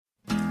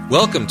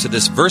Welcome to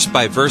this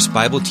verse-by-verse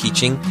Bible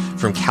teaching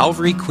from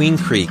Calvary Queen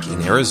Creek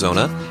in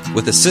Arizona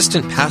with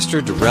Assistant Pastor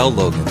Darrell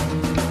Logan.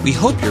 We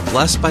hope you're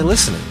blessed by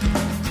listening.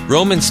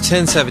 Romans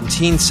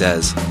 10:17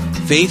 says,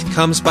 "Faith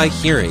comes by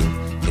hearing,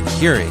 and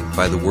hearing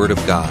by the Word of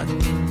God."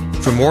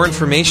 For more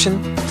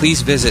information,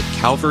 please visit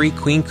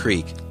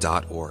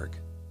calvaryqueencreek.org.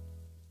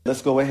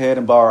 Let's go ahead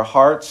and bow our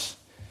hearts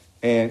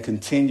and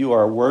continue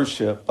our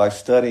worship by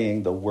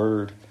studying the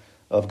Word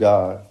of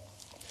God.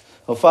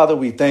 Oh, Father,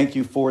 we thank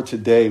you for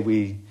today.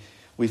 We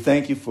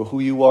thank you for who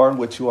you are and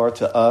what you are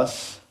to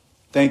us.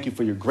 Thank you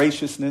for your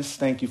graciousness.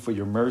 Thank you for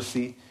your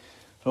mercy.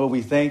 Lord,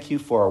 we thank you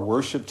for our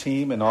worship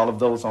team and all of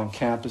those on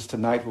campus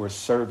tonight who are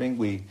serving.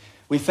 We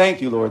thank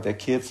you, Lord, that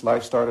Kids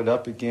Life started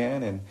up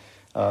again. And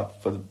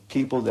for the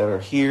people that are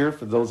here,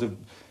 for those of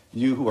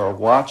you who are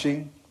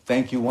watching,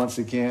 thank you once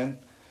again.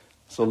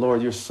 So,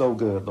 Lord, you're so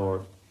good,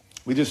 Lord.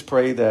 We just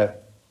pray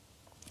that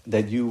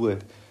you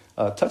would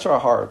touch our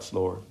hearts,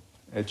 Lord,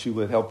 that you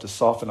would help to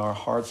soften our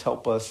hearts,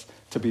 help us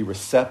to be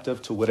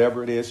receptive to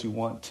whatever it is you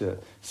want to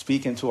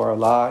speak into our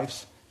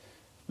lives.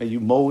 May you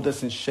mold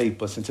us and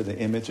shape us into the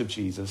image of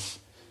Jesus.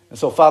 And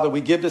so, Father,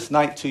 we give this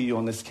night to you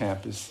on this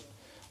campus.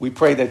 We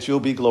pray that you'll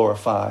be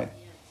glorified.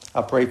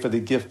 I pray for the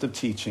gift of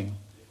teaching,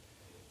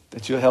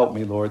 that you'll help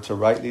me, Lord, to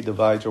rightly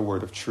divide your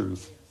word of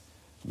truth.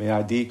 May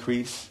I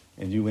decrease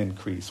and you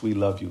increase. We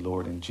love you,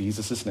 Lord, in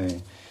Jesus'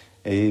 name.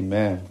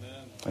 Amen.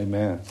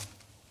 Amen.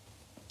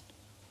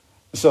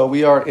 So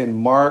we are in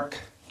Mark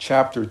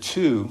chapter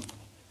 2,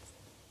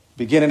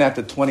 beginning at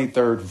the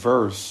 23rd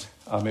verse,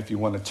 if you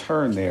want to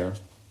turn there.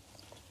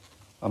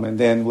 And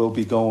then we'll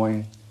be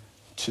going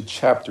to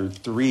chapter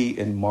 3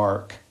 in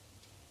Mark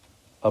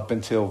up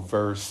until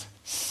verse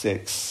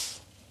 6.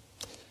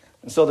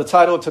 And so the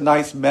title of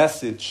tonight's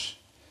message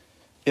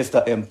is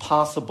The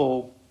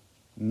Impossible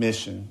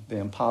Mission. The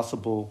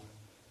Impossible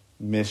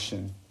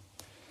Mission.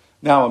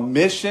 Now, a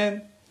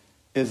mission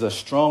is a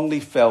strongly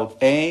felt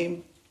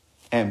aim,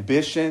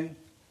 ambition,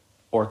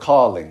 or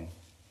calling.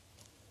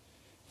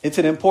 It's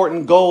an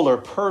important goal or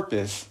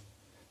purpose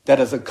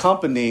that is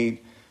accompanied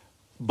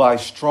by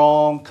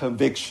strong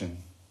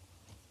conviction.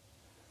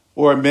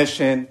 Or a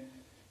mission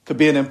could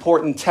be an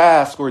important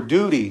task or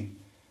duty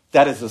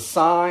that is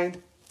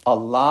assigned,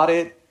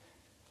 allotted,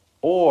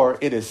 or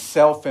it is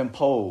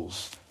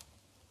self-imposed.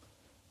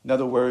 In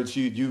other words,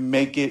 you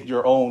make it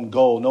your own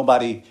goal.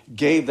 Nobody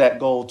gave that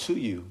goal to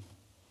you.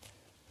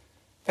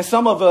 And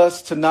some of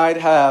us tonight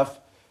have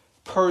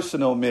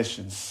personal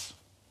missions.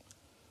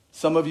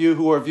 Some of you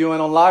who are viewing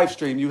on live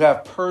stream, you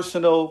have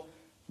personal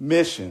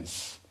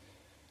missions.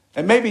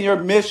 And maybe your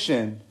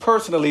mission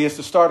personally is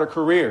to start a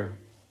career.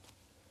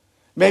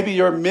 Maybe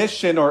your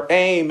mission or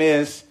aim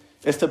is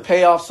to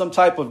pay off some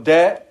type of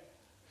debt,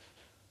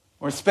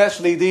 or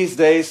especially these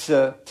days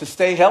to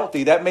stay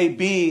healthy. That may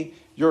be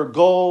your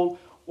goal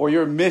or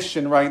your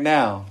mission right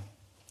now.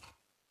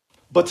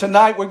 But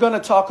tonight we're going to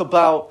talk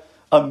about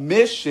a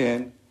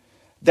mission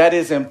that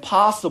is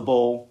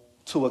impossible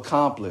to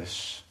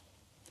accomplish.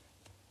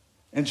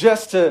 And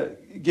just to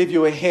give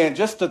you a hint,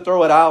 just to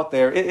throw it out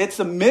there, it's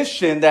a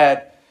mission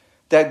that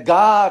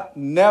God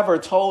never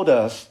told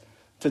us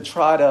to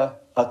try to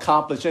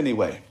accomplish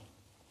anyway.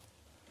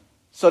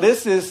 So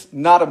this is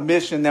not a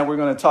mission that we're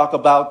going to talk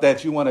about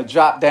that you want to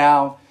jot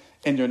down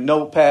in your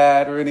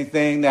notepad or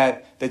anything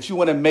that you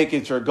want to make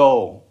it your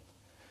goal.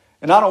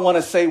 And I don't want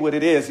to say what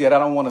it is yet. I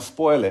don't want to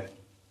spoil it.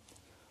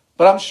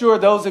 But I'm sure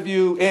those of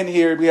you in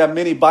here, we have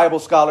many Bible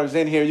scholars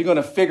in here, you're going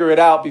to figure it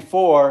out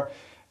before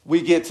we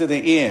get to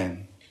the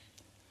end.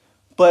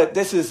 But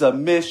this is a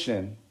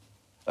mission,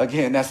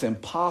 again, that's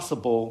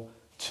impossible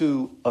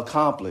to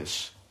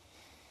accomplish.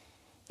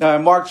 Now,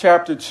 in Mark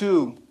chapter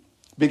 2,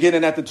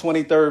 beginning at the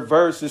 23rd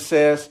verse, it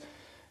says,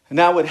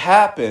 "Now it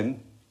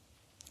happened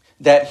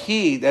that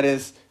he, that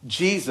is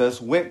Jesus,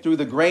 went through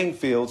the grain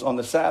fields on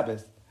the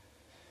Sabbath.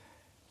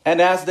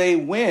 And as they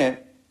went,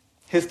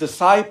 his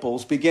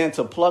disciples began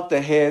to pluck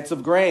the heads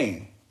of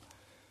grain."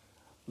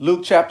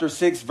 Luke chapter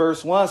 6,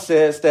 verse 1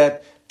 says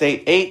that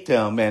they ate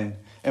them, and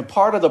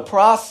part of the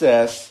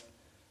process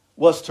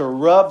was to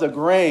rub the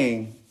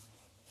grain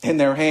in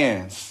their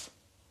hands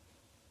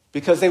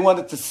because they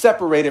wanted to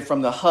separate it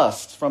from the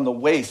husks, from the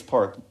waste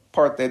part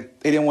that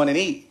they didn't want to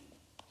eat.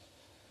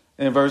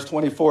 And in verse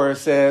 24 it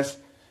says,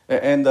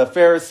 "And the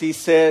Pharisees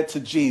said to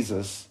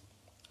Jesus,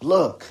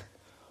 'Look,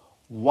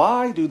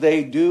 why do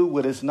they do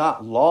what is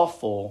not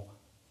lawful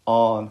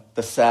on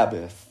the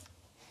Sabbath?'"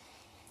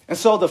 And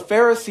so the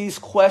Pharisees'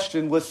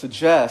 question would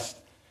suggest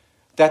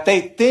that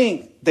they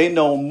think they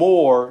know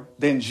more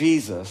than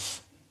Jesus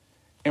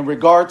in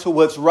regard to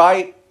what's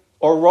right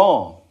or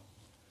wrong.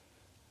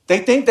 They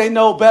think they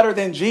know better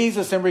than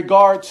Jesus in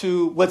regard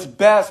to what's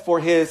best for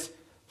his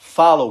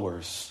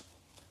followers.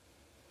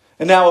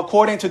 And now,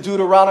 according to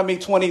Deuteronomy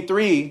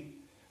 23,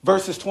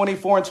 verses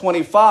 24 and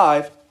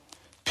 25,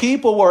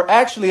 people were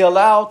actually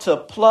allowed to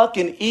pluck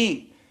and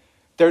eat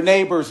their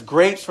neighbors'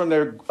 grapes from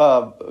their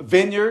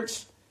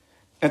vineyards,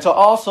 and to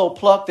also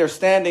pluck their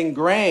standing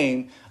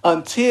grain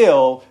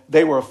until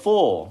they were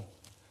full.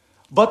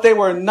 But they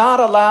were not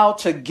allowed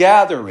to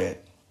gather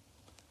it.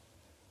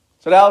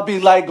 So that would be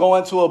like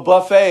going to a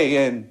buffet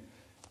and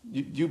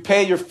you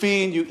pay your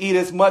fee and you eat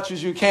as much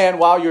as you can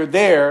while you're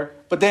there.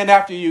 But then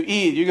after you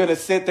eat, you're going to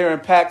sit there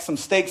and pack some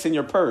steaks in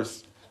your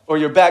purse or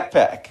your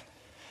backpack.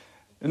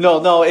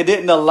 No, it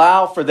didn't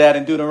allow for that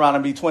in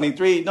Deuteronomy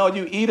 23. No,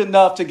 you eat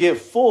enough to get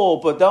full,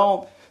 but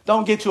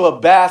don't get you a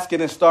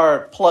basket and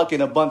start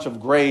plucking a bunch of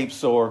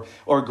grapes or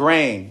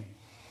grain.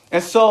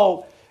 And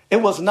so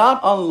it was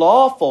not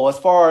unlawful as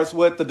far as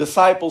what the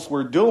disciples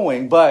were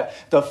doing, but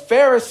the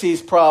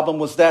Pharisees' problem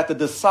was that the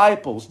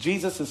disciples,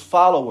 Jesus'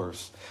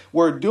 followers,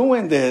 were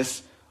doing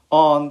this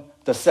on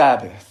the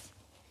Sabbath.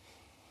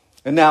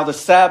 And now the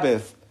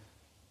Sabbath,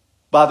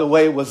 by the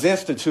way, was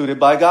instituted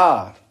by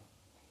God.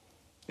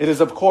 It is,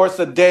 of course,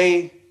 a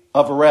day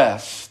of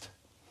rest.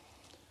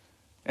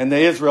 And the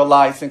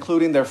Israelites,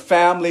 including their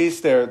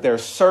families, their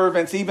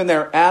servants, even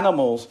their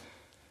animals,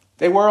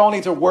 they were only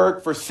to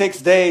work for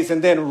 6 days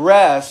and then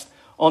rest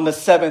on the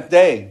seventh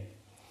day.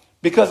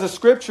 Because the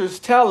scriptures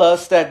tell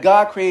us that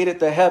God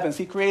created the heavens.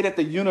 He created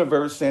the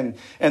universe and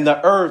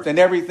the earth and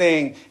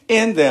everything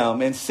in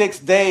them in 6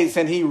 days.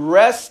 And he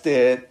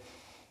rested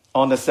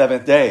on the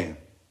seventh day.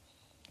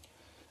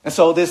 And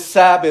so this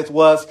Sabbath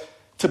was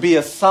to be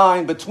a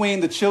sign between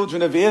the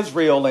children of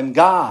Israel and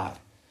God.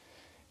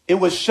 It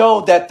was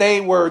showed that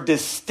they were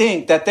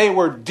distinct, that they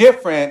were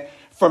different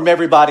from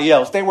everybody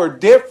else. They were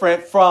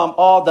different from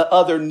all the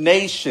other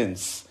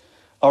nations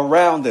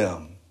around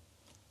them.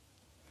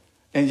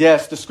 And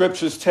yes, the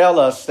scriptures tell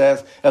us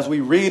as we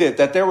read it,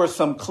 that there were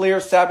some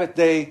clear Sabbath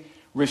day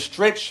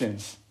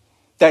restrictions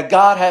that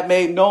God had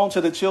made known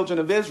to the children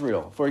of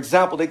Israel. For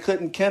example, they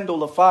couldn't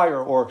kindle a fire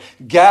or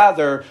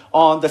gather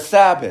on the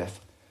Sabbath,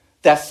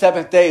 that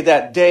seventh day,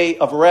 that day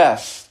of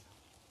rest.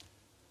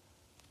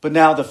 But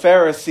now the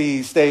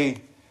Pharisees,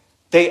 they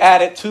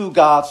added to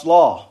God's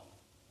law.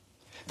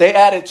 They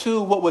added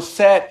to what was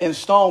set in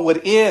stone,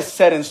 what is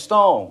set in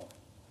stone.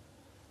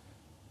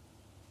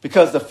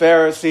 Because the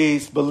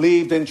Pharisees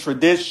believed in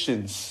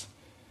traditions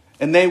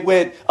and they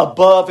went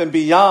above and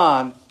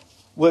beyond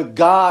what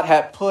God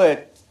had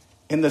put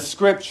in the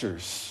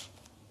scriptures.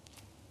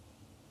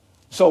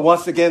 So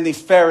once again,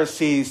 these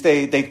Pharisees,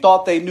 they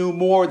thought they knew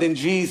more than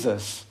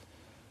Jesus,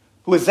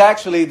 who is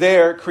actually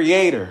their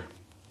creator.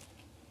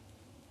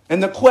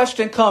 And the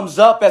question comes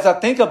up as I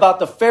think about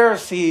the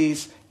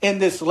Pharisees in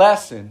this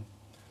lesson.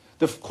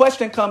 The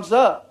question comes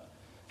up,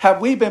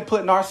 have we been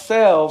putting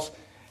ourselves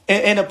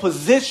in a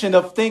position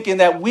of thinking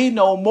that we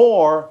know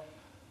more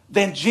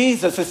than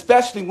Jesus,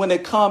 especially when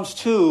it comes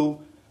to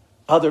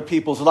other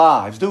people's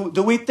lives? Do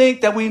we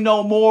think that we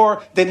know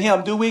more than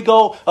him? Do we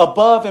go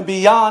above and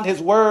beyond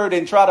his word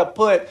and try to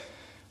put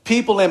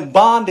people in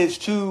bondage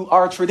to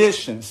our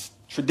traditions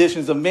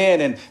of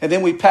men, and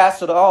then we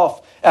pass it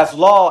off as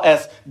law,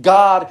 as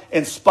God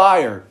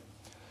inspired?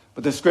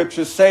 But the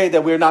scriptures say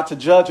that we're not to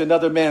judge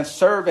another man's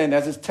servant,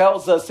 as it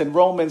tells us in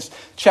Romans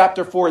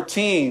chapter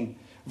 14,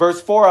 verse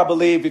 4, I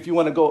believe, if you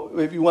want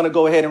to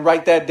go ahead and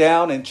write that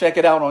down and check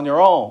it out on your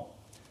own.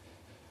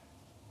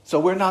 So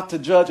we're not to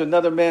judge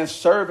another man's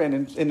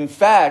servant. And in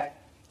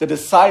fact, the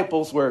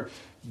disciples were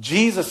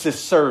Jesus'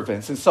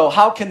 servants. And so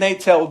how can they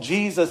tell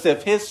Jesus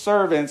if his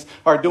servants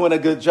are doing a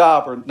good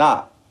job or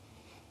not?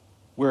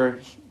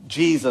 Where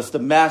Jesus, the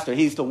master,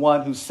 he's the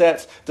one who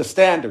sets the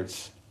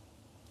standards.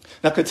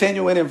 Now,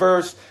 continuing in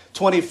verse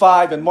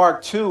 25 in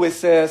Mark 2, it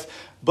says,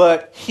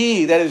 but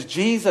he, that is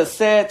Jesus,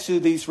 said to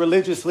these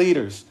religious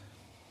leaders,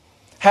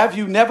 have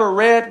you never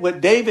read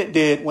what David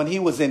did when he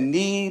was in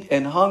need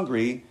and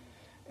hungry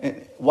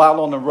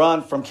while on the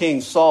run from King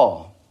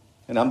Saul?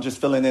 And I'm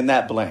just filling in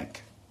that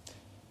blank.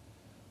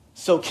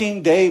 So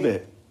King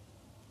David,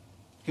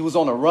 he was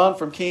on a run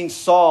from King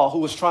Saul, who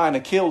was trying to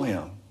kill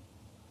him,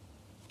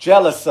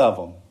 jealous of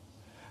him.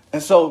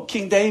 And so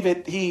King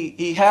David,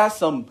 he has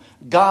some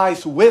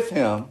guys with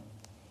him,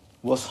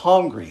 was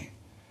hungry.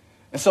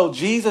 And so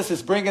Jesus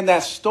is bringing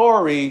that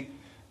story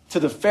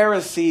to the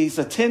Pharisees'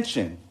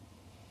 attention.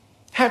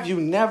 Have you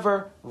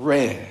never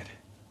read,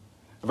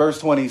 verse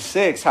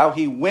 26, how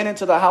he went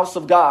into the house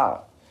of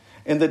God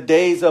in the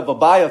days of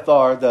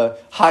Abiathar, the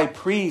high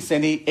priest,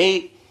 and he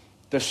ate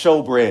the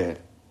showbread,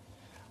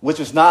 which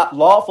is not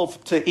lawful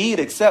to eat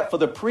except for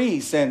the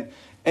priests. And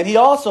he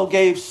also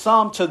gave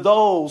some to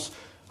those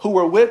who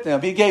were with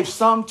him. He gave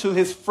some to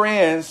his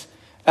friends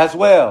as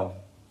well.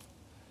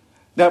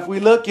 Now, if we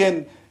look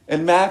in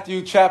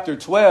Matthew chapter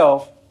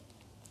 12,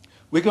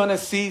 we're going to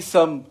see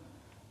some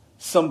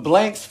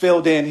blanks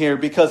filled in here,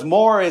 because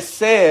more is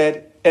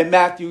said in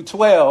Matthew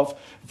 12,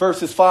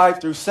 verses 5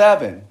 through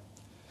 7.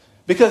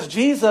 Because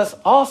Jesus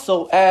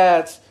also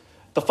adds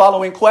the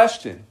following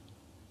question.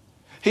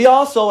 He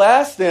also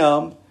asked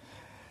them,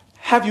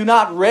 have you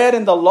not read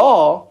in the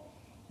law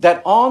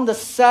that on the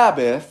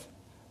Sabbath,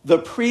 the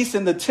priests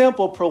in the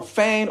temple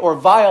profane or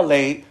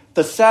violate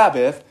the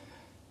Sabbath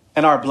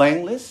and are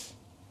blameless?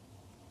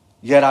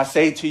 Yet I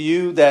say to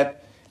you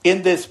that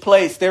in this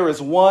place there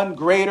is one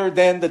greater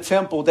than the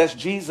temple. That's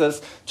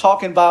Jesus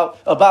talking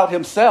about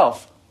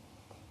himself.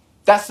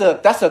 That's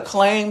a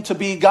claim to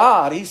be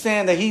God. He's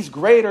saying that he's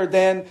greater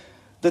than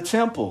the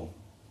temple.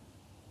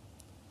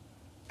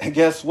 And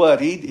guess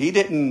what? He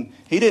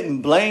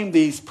didn't blame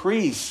these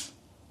priests,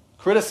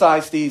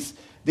 criticize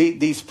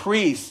these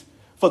priests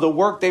for the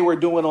work they were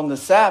doing on the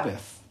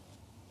Sabbath.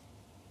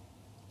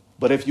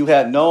 But if you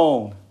had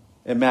known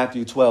in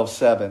Matthew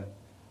 12:7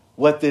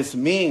 what this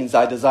means,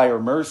 I desire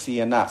mercy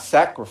and not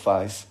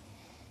sacrifice,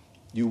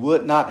 you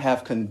would not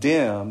have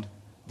condemned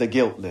the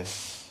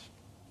guiltless.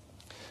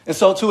 And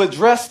so to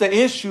address the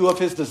issue of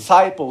his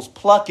disciples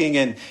plucking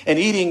and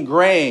eating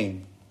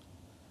grain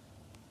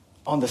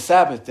on the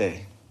Sabbath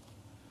day,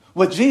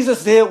 what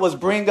Jesus did was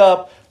bring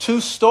up two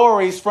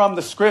stories from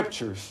the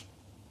scriptures.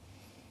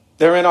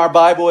 They're in our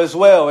Bible as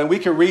well, and we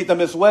can read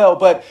them as well.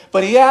 But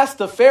he asked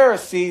the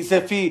Pharisees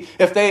if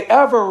they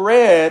ever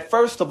read,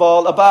 first of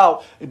all,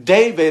 about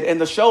David and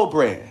the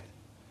showbread.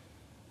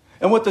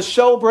 And what the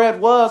showbread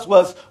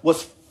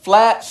was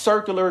flat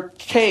circular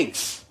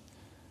cakes.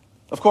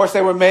 Of course,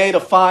 they were made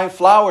of fine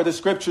flour, the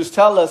scriptures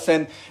tell us,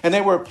 and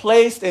they were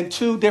placed in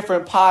two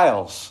different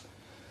piles.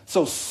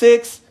 So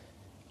 6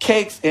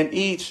 cakes in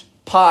each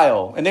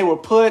pile, and they were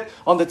put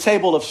on the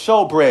table of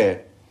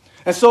showbread.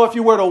 And so if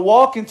you were to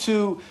walk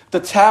into the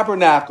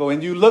tabernacle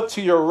and you look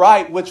to your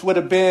right, which would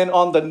have been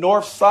on the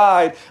north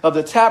side of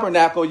the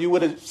tabernacle, you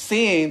would have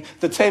seen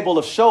the table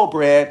of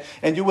showbread,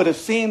 and you would have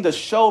seen the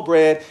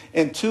showbread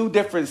in 2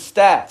 different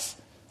stacks,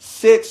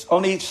 6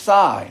 on each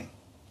side.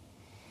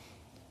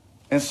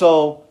 And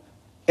so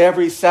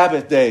every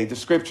Sabbath day, the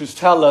scriptures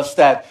tell us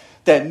that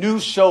new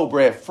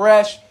showbread,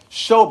 fresh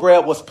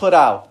showbread was put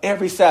out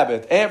every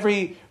Sabbath,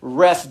 every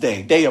rest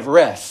day, day of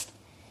rest.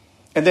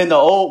 And then the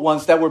old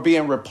ones that were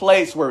being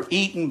replaced were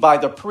eaten by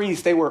the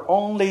priest. They were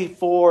only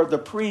for the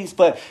priest.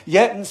 But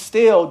yet and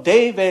still,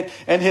 David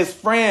and his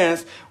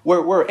friends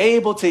were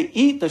able to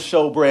eat the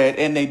showbread,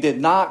 and they did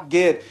not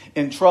get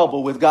in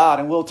trouble with God.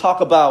 And we'll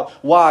talk about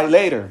why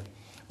later.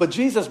 But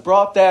Jesus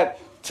brought that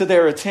to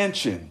their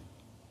attention.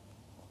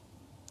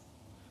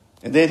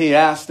 And then he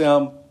asked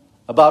them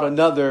about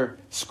another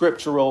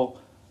scriptural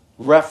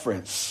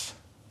reference.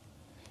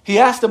 He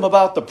asked them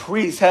about the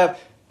priests. Have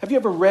you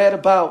ever read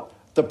about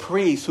the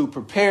priests who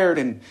prepared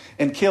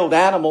and killed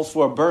animals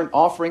for a burnt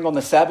offering on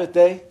the Sabbath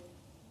day?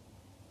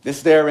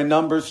 It's there in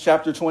Numbers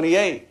chapter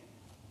 28.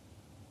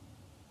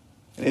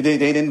 They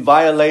didn't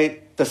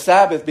violate the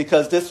Sabbath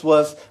because this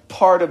was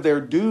part of their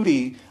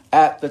duty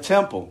at the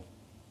temple.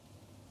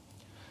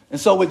 And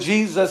so what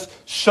Jesus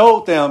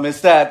showed them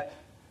is that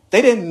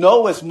they didn't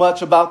know as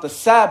much about the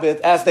Sabbath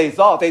as they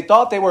thought. They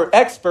thought they were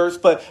experts,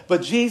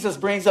 but Jesus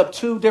brings up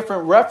 2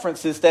 different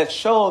references that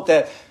showed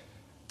that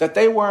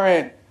they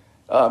weren't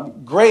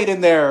great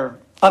in their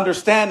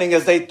understanding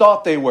as they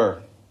thought they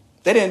were.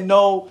 They didn't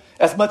know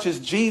as much as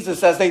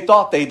Jesus as they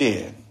thought they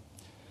did.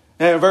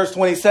 And in verse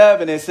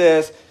 27, it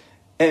says,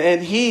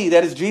 and he,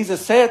 that is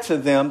Jesus, said to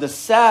them, the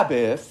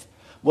Sabbath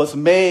was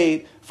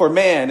made for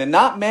man, and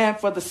not man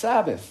for the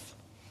Sabbath.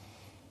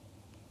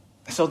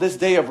 So this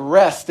day of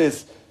rest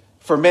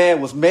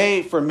was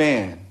made for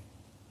man.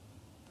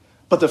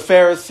 But the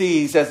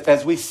Pharisees,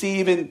 as we see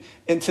even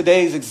in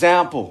today's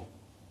example,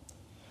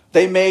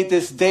 they made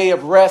this day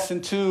of rest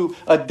into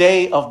a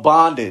day of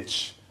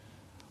bondage,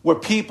 where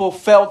people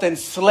felt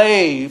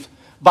enslaved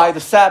by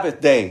the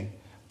Sabbath day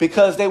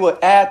because they would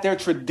add their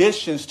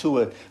traditions to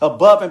it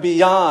above and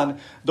beyond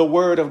the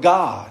word of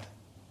God.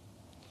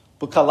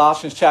 But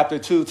Colossians chapter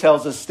 2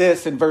 tells us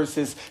this in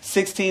verses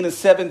 16 and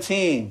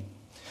 17.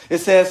 It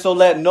says, so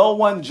let no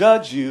one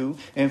judge you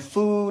in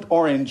food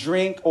or in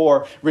drink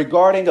or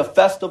regarding a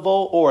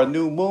festival or a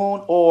new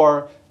moon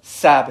or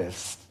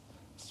Sabbath.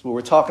 That's what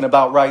we're talking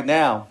about right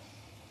now.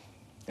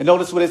 And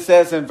notice what it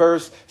says in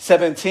verse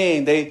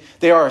 17.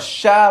 They are a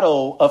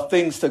shadow of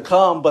things to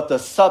come, but the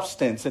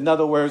substance, in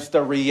other words,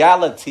 the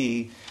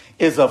reality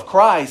is of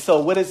Christ.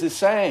 So what is it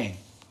saying?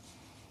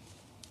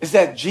 Is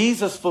that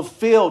Jesus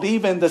fulfilled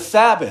even the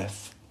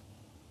Sabbath.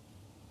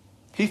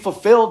 He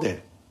fulfilled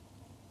it.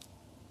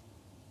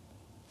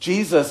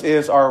 Jesus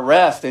is our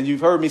rest, and you've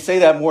heard me say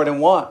that more than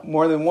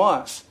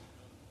once.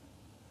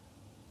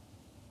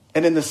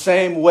 And in the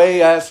same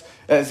way as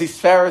these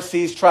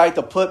Pharisees tried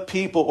to put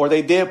people, or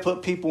they did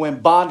put people in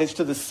bondage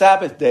to the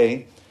Sabbath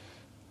day,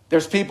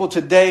 there's people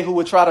today who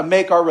would try to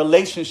make our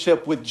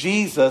relationship with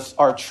Jesus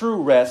our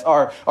true rest,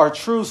 our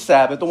true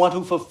Sabbath, the one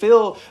who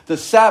fulfilled the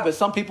Sabbath.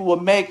 Some people will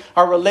make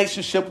our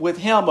relationship with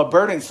him a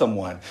burdensome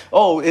one.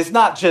 Oh, it's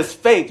not just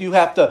faith. You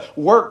have to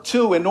work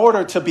too in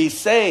order to be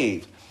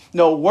saved.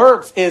 No,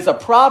 works is a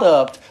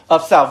product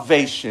of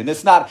salvation.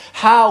 It's not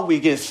how we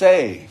get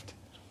saved.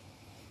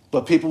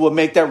 But people will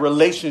make that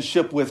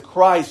relationship with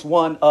Christ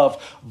one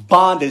of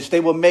bondage. They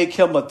will make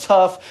him a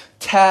tough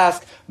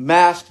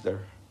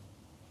taskmaster.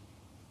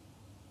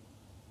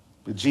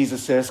 But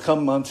Jesus says,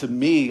 come unto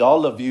me,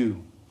 all of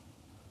you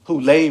who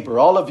labor,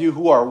 all of you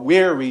who are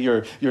weary.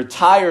 You're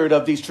tired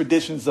of these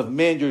traditions of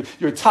men.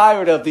 You're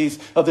tired of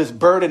this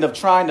burden of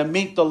trying to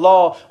meet the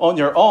law on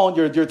your own.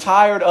 You're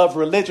tired of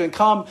religion.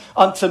 Come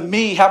unto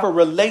me. Have a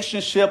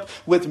relationship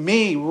with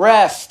me.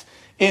 Rest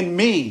in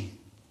me.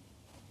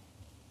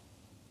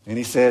 And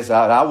he says,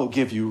 I will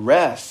give you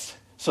rest.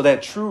 So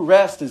that true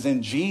rest is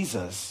in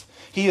Jesus.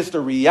 He is the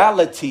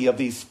reality of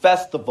these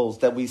festivals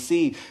that we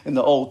see in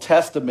the Old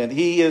Testament.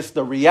 He is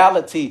the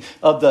reality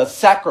of the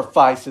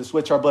sacrifices,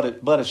 which are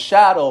but a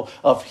shadow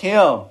of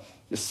him.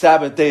 The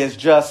Sabbath day is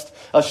just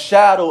a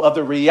shadow of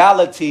the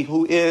reality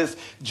who is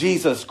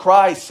Jesus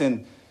Christ.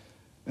 And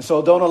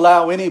so don't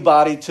allow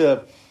anybody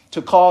to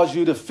cause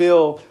you to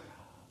feel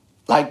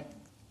like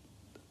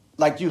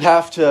you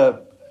have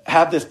to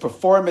have this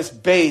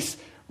performance-based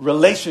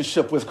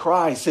relationship with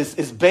Christ.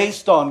 It's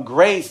based on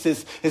grace.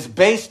 It's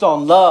based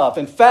on love.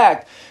 In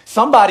fact,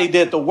 somebody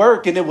did the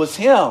work and it was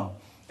him.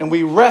 And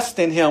we rest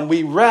in him.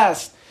 We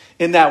rest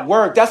in that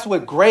work. That's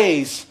what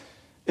grace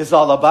is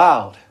all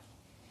about.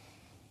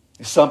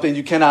 It's something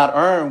you cannot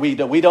earn. We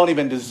don't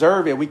even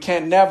deserve it. We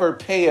can't never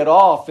pay it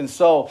off. And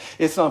so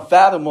it's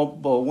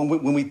unfathomable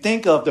when we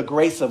think of the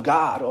grace of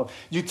God. Or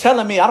you're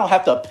telling me I don't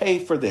have to pay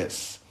for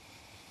this.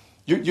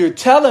 You're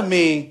telling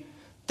me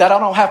that I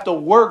don't have to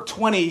work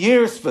 20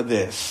 years for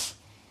this.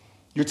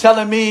 You're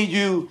telling me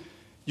you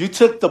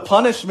took the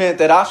punishment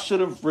that I should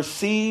have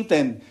received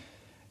and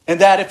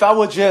that if I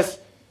would just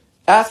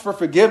ask for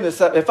forgiveness,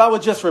 if I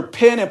would just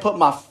repent and put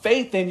my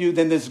faith in you,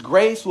 then this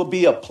grace will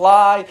be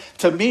applied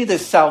to me.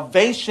 This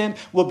salvation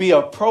will be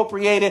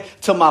appropriated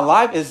to my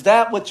life. Is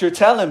that what you're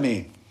telling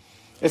me?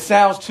 It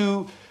sounds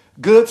too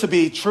good to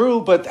be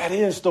true, but that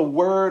is the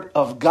word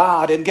of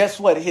God. And guess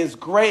what? His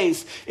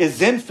grace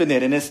is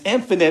infinite, and it's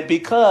infinite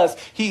because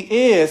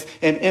he is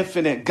an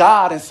infinite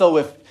God. And so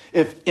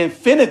if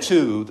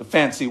infinitude, the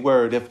fancy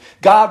word, if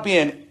God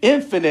being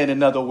infinite,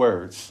 in other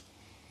words,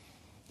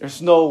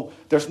 there's no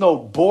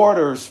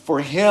borders for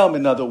him,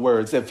 in other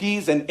words. If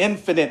he's an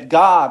infinite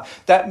God,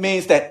 that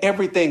means that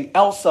everything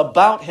else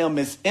about him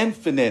is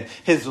infinite.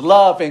 His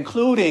love,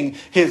 including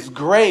his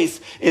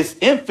grace, is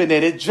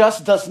infinite. It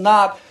just does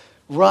not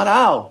run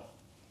out.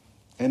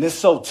 And it's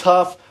so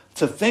tough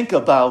to think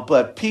about,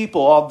 but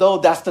people, although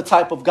that's the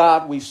type of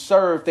God we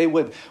serve, they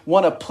would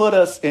want to put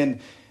us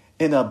in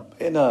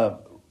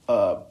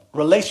a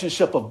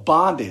relationship of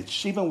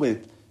bondage, even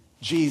with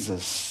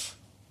Jesus.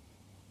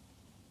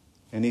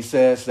 And he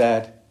says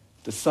that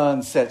the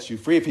Son sets you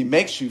free. If he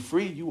makes you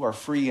free, you are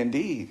free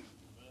indeed.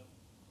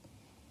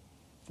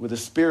 Where the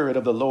Spirit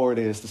of the Lord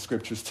is, the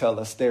scriptures tell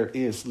us, there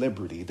is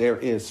liberty, there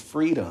is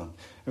freedom.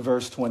 In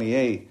verse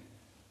 28,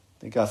 I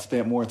think I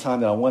spent more time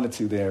than I wanted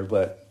to there,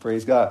 but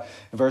praise God.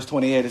 In verse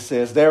 28, it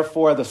says,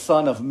 therefore the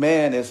Son of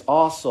Man is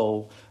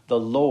also the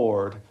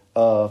Lord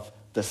of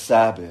the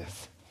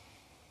Sabbath.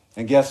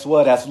 And guess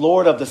what? As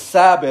Lord of the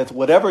Sabbath,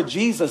 whatever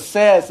Jesus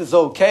says is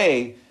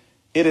okay,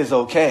 it is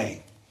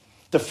okay.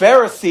 The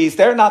Pharisees,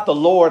 they're not the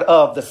Lord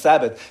of the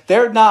Sabbath.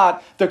 They're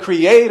not the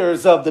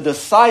creators of the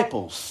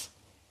disciples.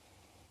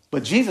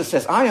 But Jesus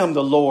says, I am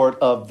the Lord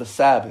of the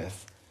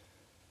Sabbath.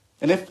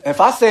 And if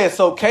I say it's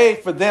okay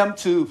for them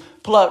to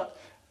pluck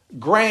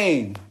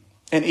grain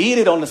and eat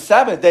it on the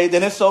Sabbath day,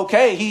 then it's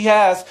okay. He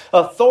has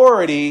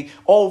authority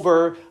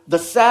over the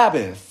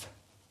Sabbath.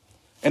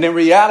 And in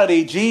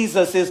reality,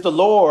 Jesus is the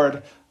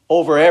Lord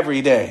over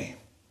every day.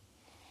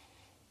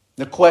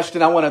 The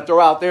question I want to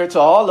throw out there to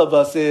all of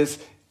us is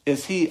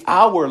he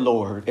our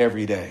Lord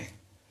every day?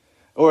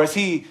 Or is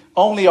he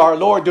only our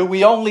Lord? Do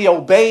we only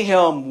obey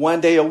him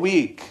one day a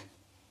week?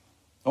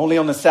 Only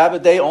on the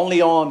Sabbath day,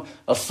 only on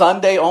a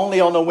Sunday, only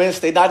on a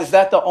Wednesday night? Is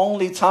that the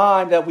only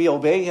time that we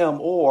obey him?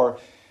 Or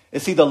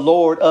is he the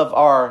Lord of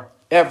our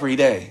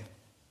everyday?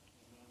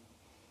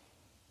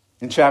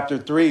 In chapter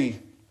 3,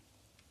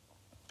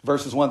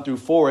 verses 1 through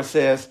 4, it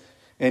says,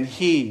 and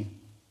he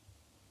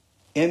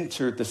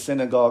entered the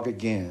synagogue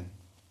again.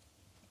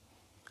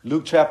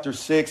 Luke chapter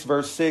 6,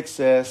 verse 6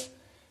 says,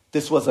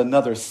 this was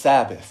another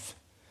Sabbath.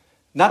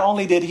 Not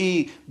only did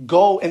he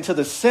go into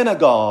the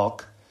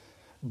synagogue,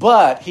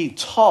 but he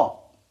taught.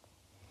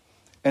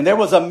 And there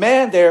was a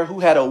man there who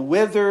had a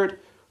withered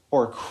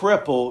or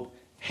crippled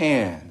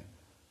hand.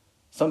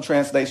 Some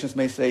translations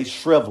may say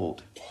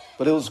shriveled,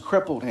 but it was a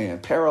crippled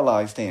hand,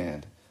 paralyzed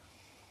hand.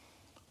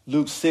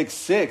 Luke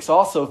 6:6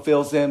 also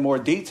fills in more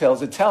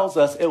details. It tells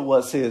us it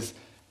was his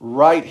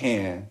right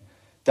hand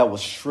that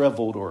was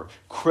shriveled or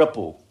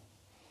crippled.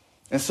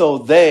 And so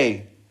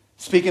they,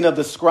 speaking of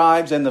the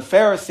scribes and the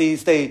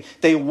Pharisees,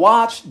 they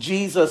watched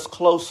Jesus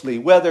closely,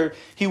 whether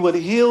he would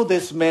heal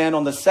this man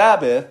on the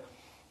Sabbath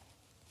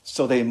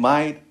so they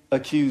might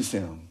accuse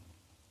him.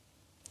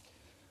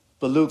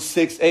 But Luke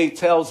 6:8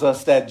 tells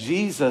us that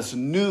Jesus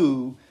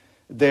knew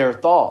their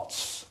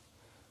thoughts.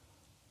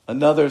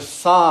 Another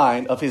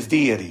sign of his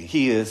deity.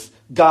 He is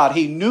God.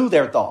 He knew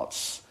their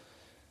thoughts.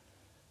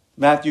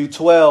 Matthew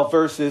 12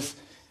 verses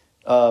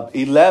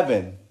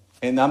 11.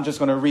 And I'm just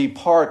going to read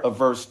part of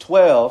verse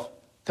 12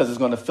 because it's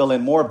going to fill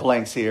in more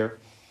blanks here.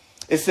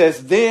 It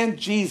says, then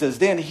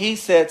he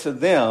said to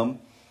them,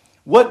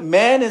 what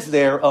man is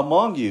there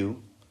among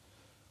you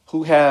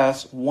who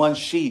has one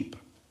sheep?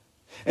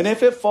 And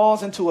if it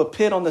falls into a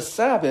pit on the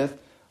Sabbath,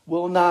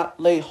 will not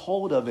lay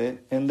hold of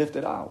it and lift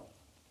it out?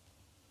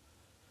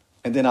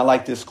 And then I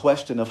like this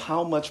question of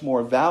how much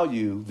more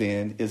value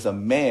then is a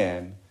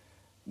man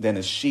than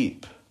a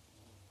sheep?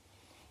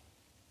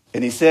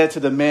 And he said to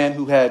the man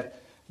who had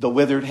the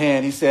withered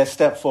hand, he said,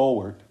 step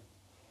forward.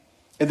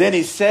 And then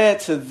he said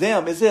to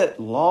them, is it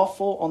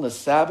lawful on the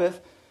Sabbath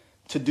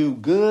to do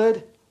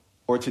good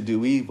or to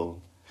do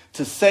evil,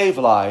 to save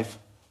life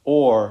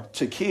or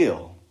to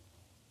kill?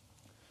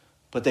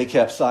 But they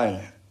kept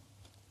silent.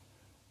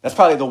 That's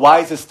probably the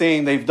wisest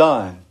thing they've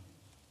done.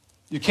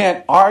 You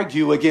can't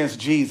argue against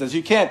Jesus.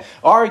 You can't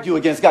argue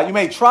against God. You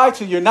may try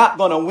to, you're not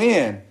going to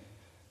win.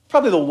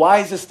 Probably the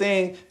wisest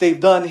thing they've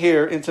done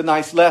here in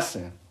tonight's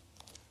lesson.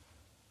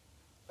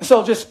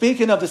 So just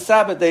speaking of the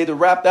Sabbath day, to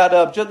wrap that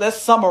up,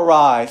 let's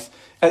summarize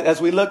as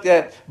we looked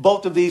at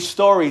both of these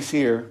stories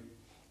here.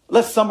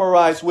 Let's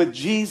summarize what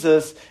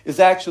Jesus is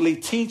actually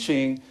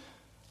teaching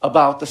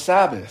about the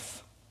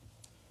Sabbath.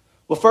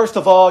 Well, first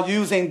of all,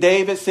 using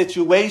David's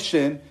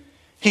situation,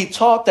 he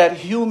taught that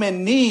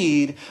human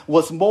need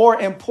was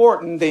more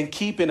important than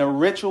keeping a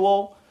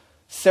ritual,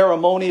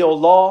 ceremonial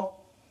law,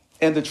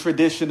 and the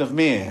tradition of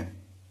men.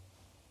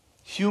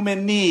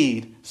 Human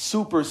need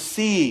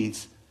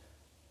supersedes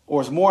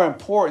or is more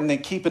important than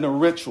keeping a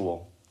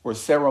ritual or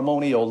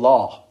ceremonial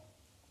law.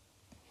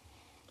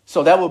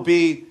 So that would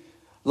be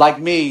like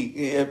me,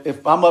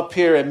 if I'm up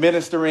here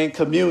administering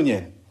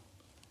communion,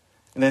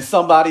 and then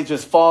somebody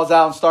just falls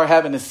out and start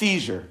having a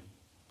seizure.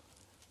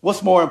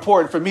 What's more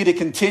important, for me to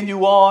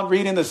continue on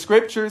reading the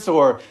scriptures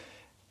or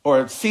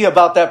see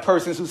about that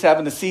person who's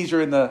having a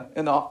seizure in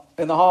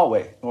the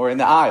hallway or in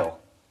the aisle?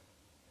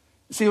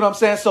 See what I'm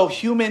saying? So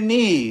human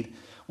need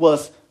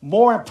was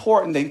more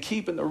important than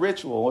keeping the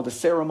ritual or the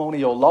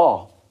ceremonial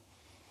law.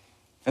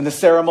 And the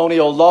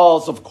ceremonial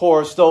laws, of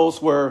course,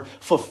 those were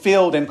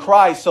fulfilled in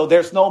Christ. So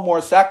there's no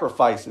more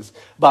sacrifices,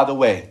 by the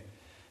way.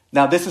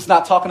 Now, this is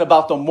not talking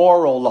about the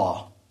moral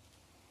law.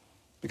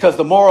 Because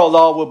the moral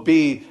law would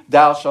be,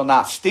 thou shalt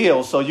not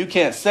steal. So you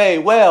can't say,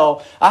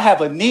 well, I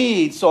have a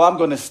need, so I'm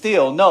going to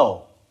steal.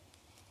 No,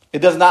 it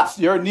does not.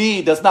 Your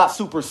need does not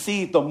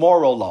supersede the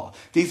moral law.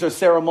 These are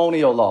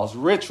ceremonial laws,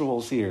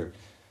 rituals here.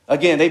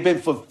 Again, they've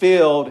been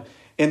fulfilled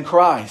in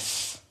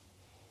Christ.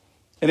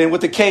 And then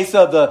with the case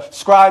of the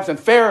scribes and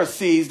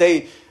Pharisees,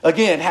 they,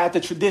 again, had the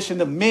tradition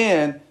of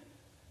men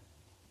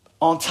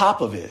on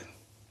top of it.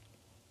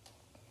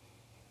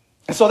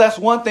 And so that's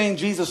one thing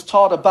Jesus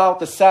taught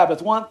about the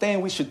Sabbath. One thing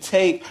we should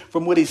take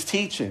from what he's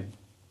teaching.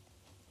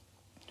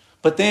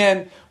 But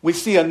then we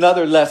see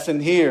another lesson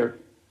here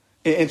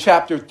in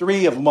chapter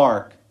 3 of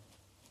Mark.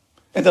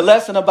 And the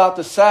lesson about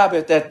the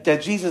Sabbath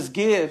that Jesus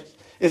gives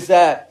is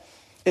that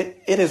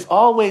it is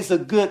always a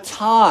good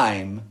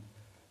time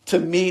to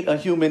meet a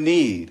human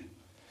need.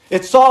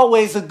 It's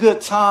always a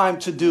good time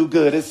to do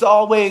good. It's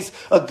always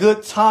a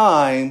good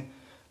time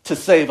to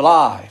save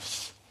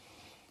lives.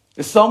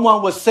 If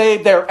someone would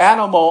save their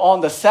animal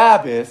on the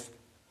Sabbath,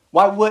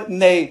 why wouldn't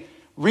they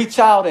reach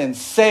out and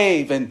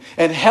save and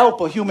help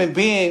a human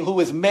being who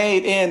is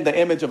made in the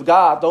image of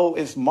God, though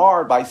it's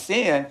marred by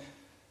sin?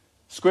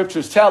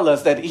 Scriptures tell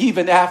us that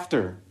even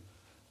after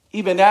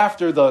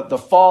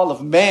the fall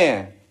of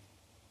man,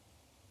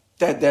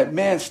 that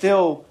man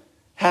still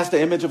has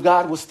the image of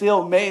God, was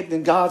still made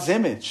in God's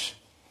image.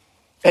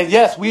 And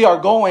yes,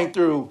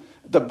 the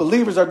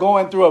believers are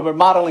going through a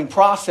remodeling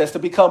process to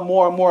become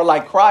more and more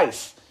like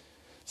Christ.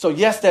 So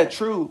yes, that's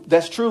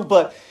true.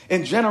 But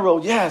in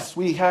general, yes,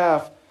 we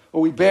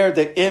bear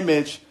the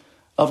image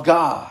of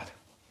God.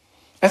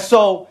 And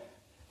so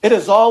it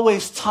is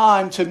always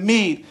time to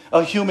meet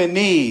a human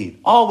need.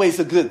 Always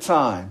a good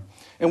time.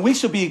 And we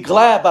should be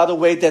glad, by the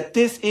way, that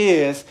this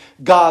is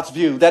God's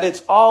view. That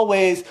it's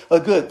always a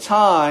good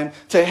time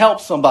to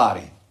help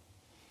somebody.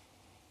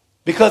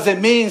 Because it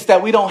means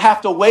that we don't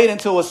have to wait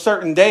until a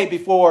certain day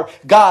before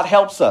God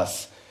helps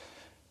us.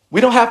 We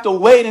don't have to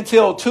wait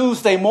until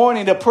Tuesday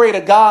morning to pray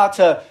to God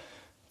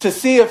to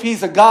see if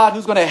he's a God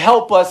who's going to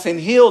help us and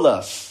heal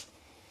us.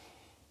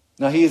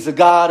 Now, he is a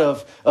God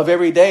of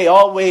every day,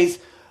 always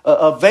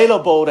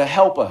available to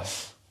help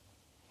us.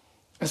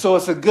 And so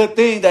it's a good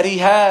thing that he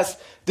has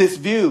this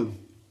view.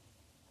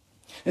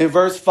 In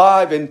verse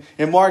 5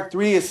 in Mark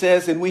 3, it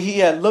says, and he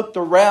had looked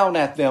around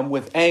at them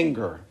with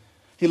anger.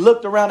 He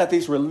looked around at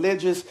these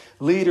religious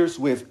leaders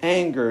with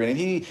anger, and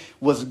he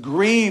was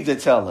grieved, it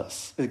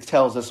tells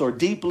us, or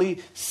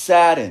deeply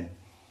saddened.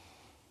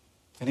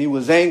 And he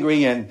was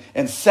angry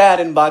and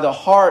saddened by the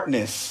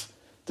hardness,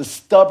 the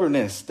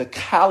stubbornness, the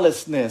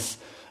callousness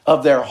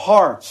of their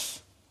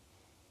hearts,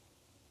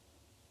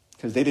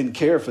 because they didn't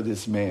care for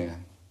this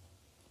man.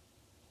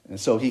 And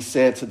so he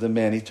said to the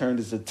man, he turned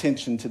his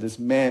attention to this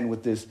man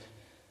with this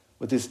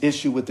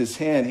issue with his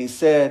hand. He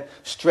said,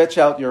 stretch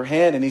out your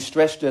hand. And he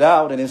stretched it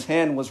out, and his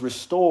hand was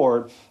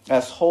restored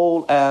as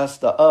whole as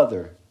the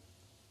other.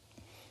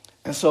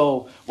 And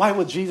so why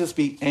would Jesus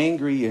be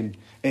angry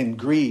and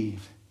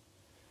grieve?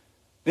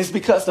 It's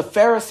because the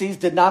Pharisees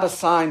did not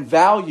assign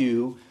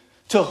value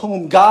to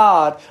whom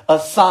God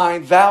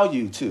assigned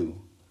value to.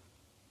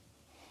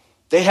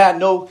 They had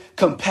no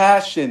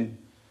compassion,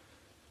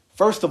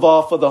 first of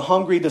all, for the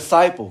hungry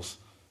disciples.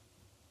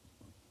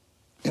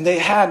 And they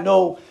had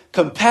no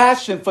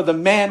compassion for the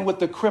man with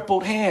the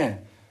crippled hand.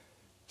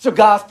 So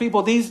God's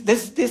people, these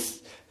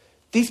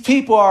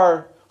people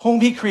are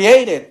whom he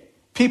created,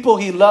 people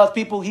he loves,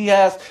 people he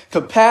has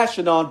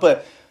compassion on.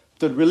 But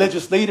the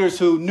religious leaders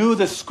who knew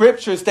the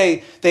scriptures,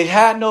 they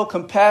had no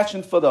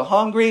compassion for the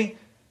hungry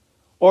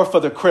or for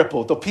the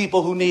crippled, the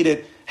people who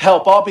needed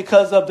help, all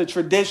because of the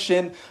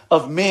tradition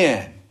of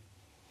men.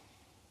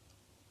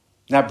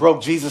 That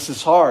broke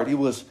Jesus' heart. He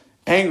was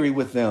angry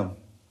with them.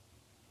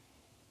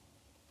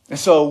 And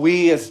so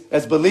we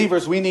as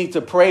believers, we need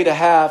to pray to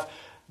have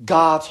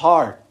God's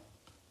heart,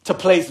 to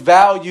place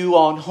value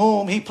on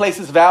whom he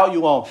places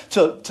value on,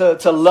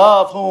 to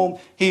love whom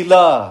he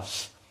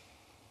loves.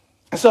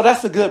 And so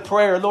that's a good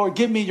prayer. Lord,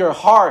 give me your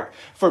heart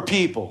for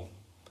people,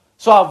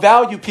 so I'll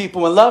value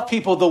people and love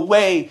people the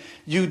way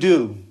you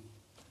do.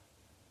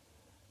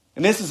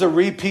 And this is a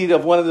repeat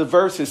of one of the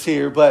verses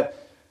here, but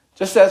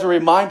just as a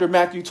reminder,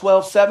 Matthew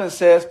 12:7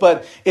 says,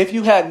 but if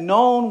you had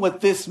known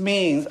what this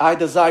means, I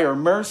desire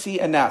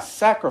mercy and not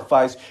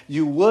sacrifice,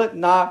 you would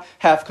not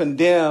have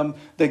condemned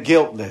the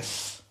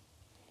guiltless.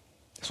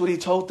 That's what he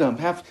told them.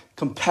 Have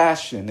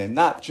compassion and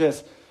not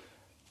just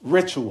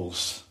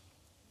rituals.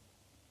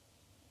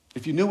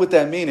 If you knew what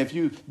that meant, if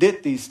you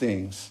did these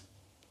things,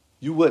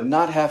 you would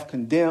not have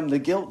condemned the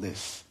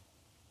guiltless.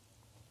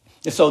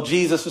 And so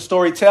Jesus, the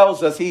story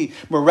tells us, he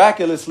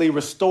miraculously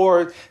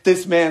restored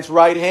this man's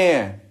right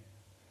hand.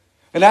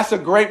 And that's a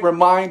great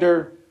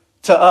reminder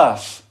to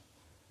us.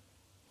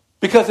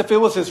 Because if it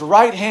was his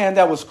right hand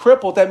that was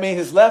crippled, that means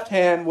his left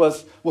hand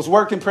was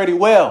working pretty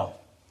well.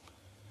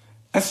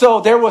 And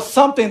so there was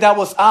something that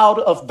was out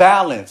of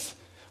balance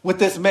with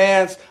this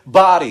man's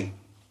body.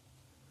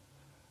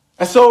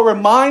 And so it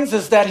reminds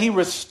us that he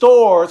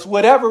restores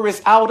whatever is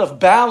out of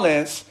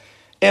balance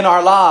in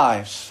our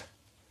lives.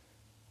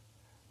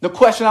 The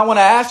question I want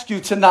to ask you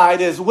tonight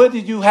is, what do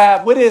you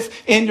have? What is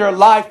in your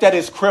life that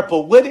is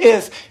crippled? What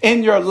is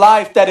in your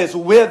life that is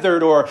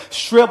withered or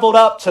shriveled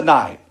up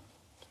tonight?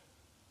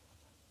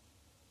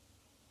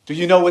 Do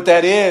you know what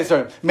that is?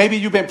 Or maybe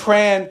you've been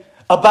praying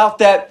about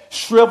that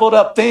shriveled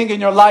up thing in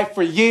your life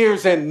for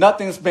years and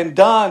nothing's been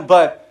done.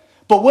 But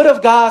what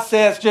if God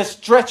says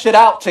just stretch it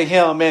out to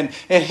him and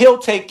he'll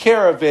take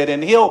care of it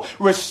and he'll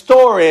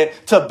restore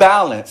it to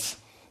balance,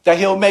 that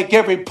he'll make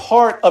every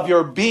part of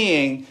your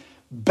being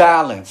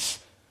balance.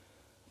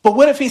 But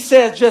what if he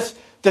says just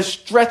to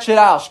stretch it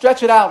out?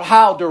 Stretch it out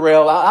how,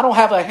 Darrell? I don't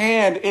have a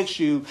hand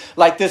issue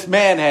like this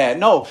man had.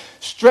 No,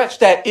 stretch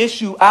that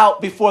issue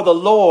out before the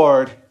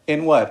Lord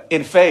in what?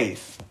 In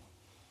faith.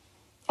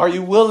 Are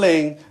you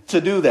willing to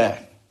do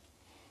that?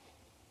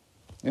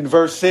 In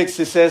verse 6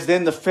 it says,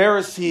 then the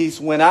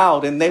Pharisees went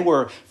out and they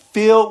were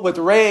filled with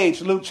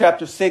rage. Luke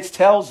chapter 6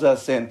 tells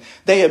us, and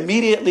they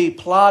immediately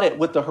plotted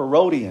with the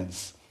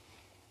Herodians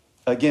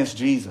against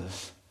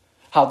Jesus,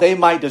 how they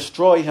might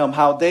destroy him,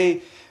 how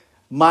they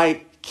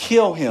might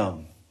kill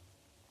him.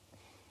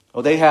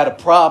 Well, they had a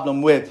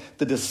problem with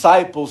the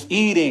disciples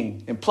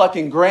eating and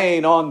plucking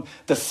grain on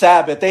the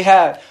Sabbath. They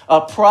had a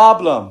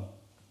problem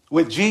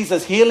with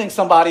Jesus healing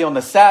somebody on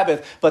the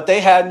Sabbath, but they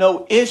had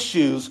no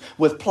issues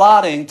with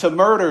plotting to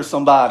murder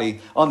somebody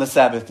on the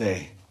Sabbath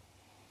day.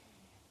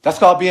 That's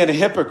called being a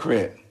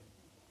hypocrite.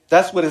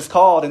 That's what it's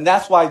called. And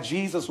that's why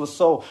Jesus was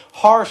so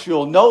harsh,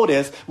 you'll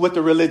notice, with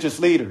the religious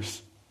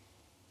leaders.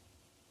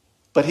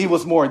 But he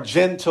was more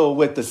gentle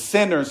with the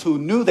sinners who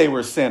knew they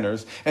were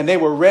sinners and they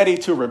were ready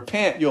to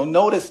repent. You'll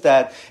notice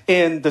that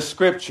in the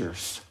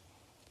scriptures.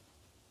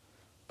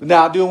 But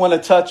now I do want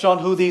to touch on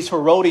who these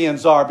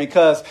Herodians are,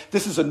 because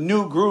this is a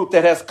new group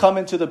that has come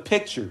into the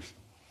picture.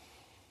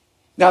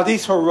 Now,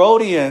 these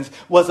Herodians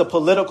was a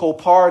political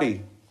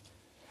party,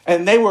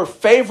 and they were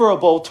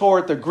favorable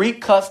toward the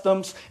Greek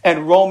customs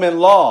and Roman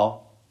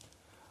law.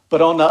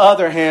 But on the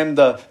other hand,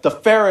 the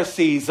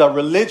Pharisees, a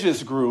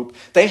religious group,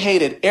 they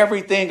hated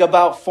everything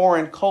about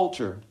foreign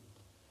culture.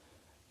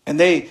 And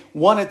they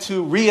wanted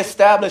to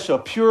reestablish a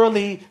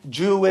purely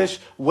Jewish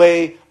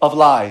way of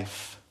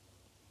life.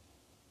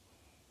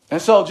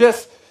 And so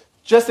just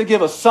to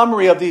give a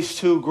summary of these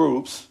two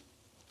groups,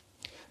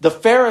 the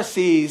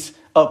Pharisees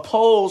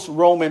opposed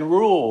Roman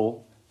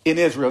rule in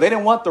Israel. They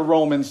didn't want the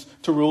Romans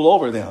to rule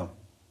over them.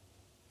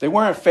 They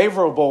weren't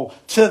favorable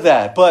to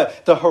that.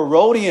 But the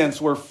Herodians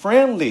were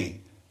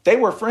friendly. They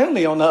were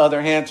friendly, on the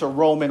other hand, to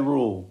Roman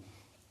rule.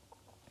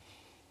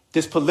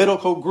 This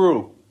political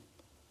group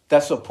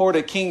that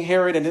supported King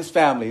Herod and his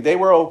family, they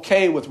were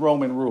okay with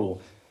Roman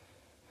rule.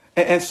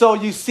 And so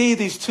you see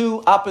these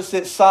two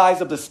opposite sides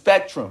of the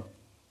spectrum.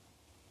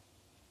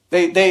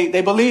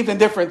 They believed in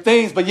different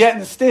things, but yet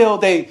and still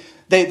they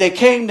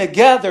came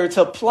together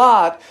to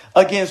plot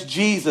against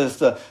Jesus,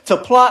 to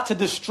plot to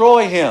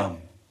destroy him.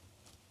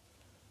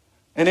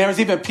 And there's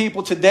even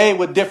people today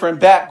with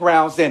different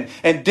backgrounds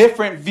and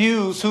different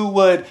views who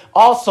would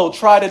also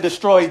try to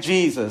destroy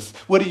Jesus.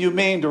 What do you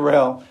mean,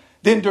 Darrell?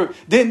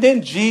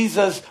 Didn't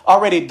Jesus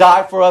already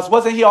die for us?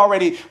 Wasn't he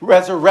already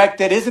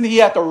resurrected? Isn't he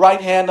at the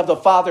right hand of the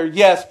Father?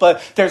 Yes,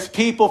 but there's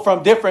people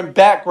from different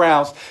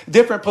backgrounds,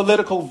 different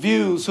political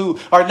views who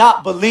are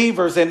not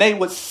believers, and they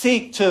would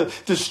seek to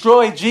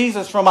destroy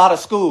Jesus from out of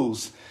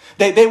schools.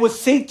 They would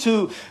seek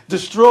to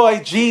destroy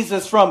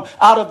Jesus from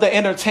out of the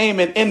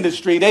entertainment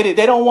industry. They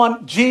don't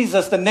want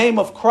Jesus, the name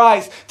of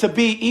Christ, to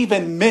be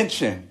even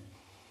mentioned.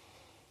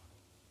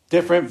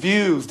 Different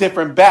views,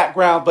 different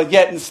backgrounds, but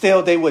yet and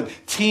still they would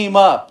team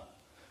up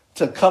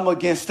to come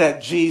against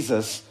that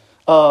Jesus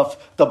of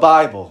the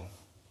Bible.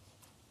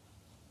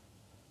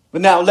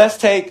 But now let's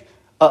take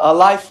a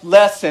life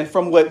lesson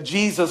from what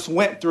Jesus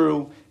went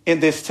through in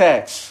this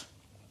text.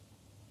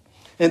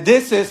 And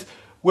this is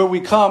where we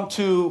come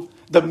to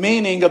the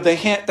meaning of the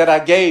hint that I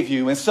gave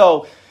you. And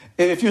so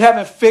if you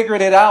haven't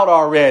figured it out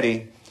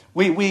already,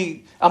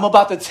 I'm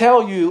about to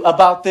tell you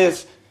about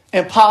this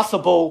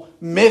impossible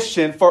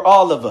mission for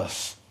all of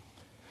us.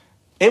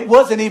 It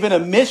wasn't even a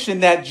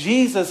mission that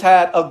Jesus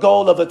had a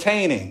goal of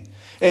attaining,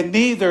 and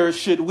neither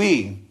should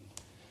we.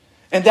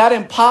 And that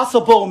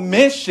impossible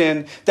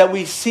mission that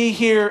we see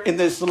here in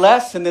this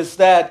lesson is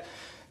that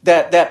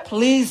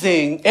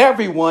pleasing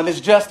everyone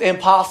is just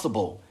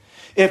impossible.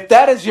 If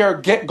that is your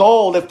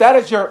goal, if that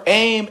is your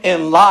aim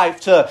in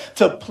life,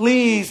 to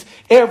please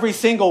every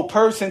single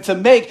person, to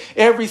make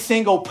every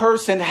single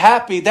person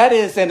happy, that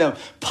is an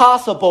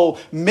impossible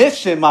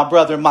mission, my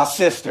brother, my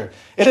sister.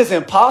 It is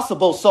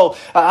impossible. So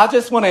I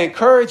just want to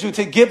encourage you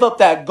to give up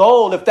that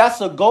goal if that's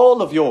a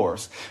goal of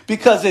yours,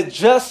 because it's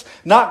just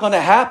not going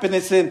to happen.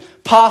 It's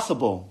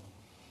impossible.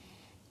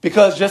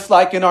 Because just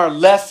like in our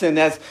lesson,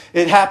 as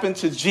it happened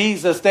to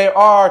Jesus, there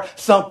are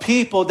some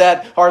people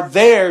that are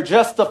there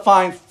just to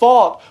find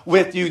fault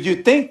with you.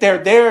 You think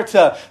they're there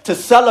to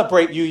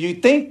celebrate you. You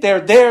think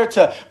they're there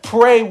to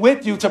pray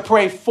with you, to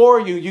pray for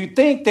you. You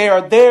think they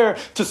are there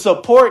to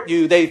support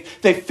you. They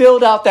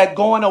filled out that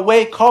going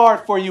away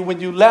card for you when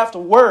you left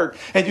work,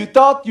 and you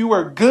thought you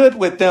were good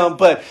with them.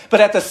 But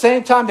at the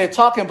same time, they're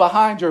talking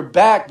behind your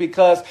back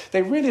because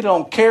they really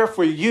don't care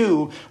for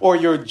you or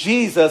your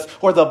Jesus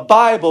or the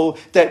Bible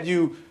that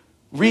you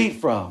read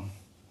from.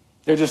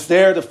 They're just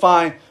there to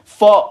find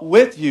fault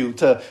with you,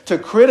 to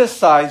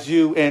criticize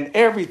you in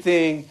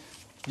everything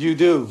you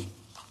do.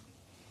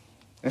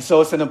 And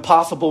so it's an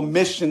impossible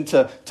mission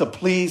to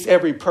please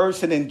every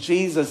person, and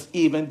Jesus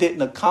even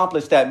didn't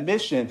accomplish that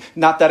mission.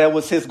 Not that it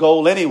was his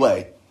goal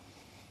anyway.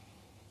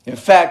 In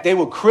fact, they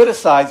will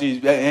criticize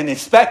you and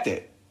expect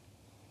it.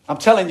 I'm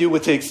telling you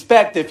what to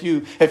expect if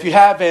you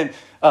haven't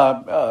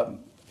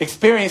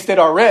experienced it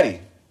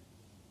already.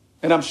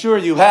 And I'm sure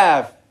you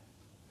have.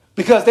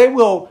 Because they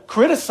will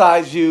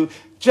criticize you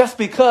just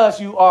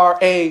because you are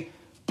a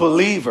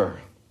believer.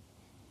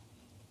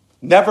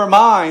 Never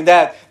mind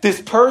that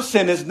this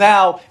person is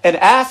now an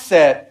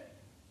asset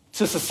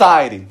to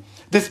society.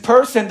 This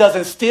person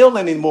doesn't steal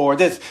anymore.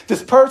 This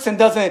person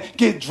doesn't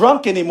get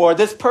drunk anymore.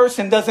 This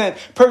person doesn't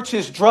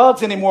purchase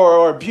drugs anymore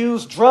or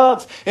abuse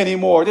drugs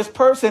anymore. This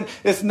person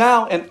is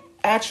now an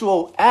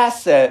actual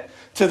asset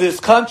to this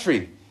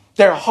country.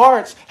 Their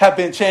hearts have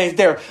been changed.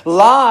 Their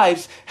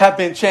lives have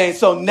been changed.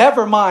 So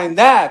never mind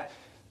that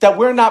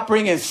we're not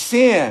bringing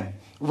sin,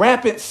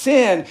 rampant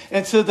sin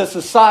into the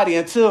society,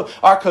 into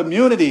our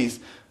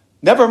communities.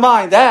 Never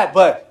mind that,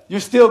 but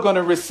you're still going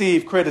to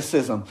receive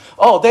criticism.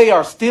 Oh, they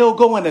are still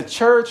going to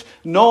church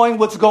knowing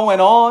what's going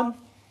on.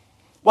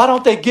 Why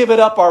don't they give it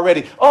up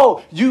already?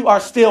 Oh, you are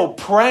still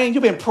praying.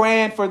 You've been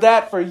praying for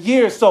that for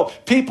years. So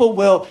people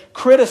will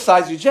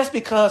criticize you just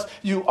because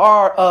you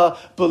are a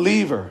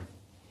believer.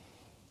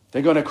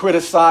 They're going to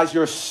criticize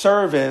your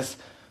service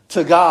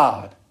to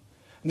God.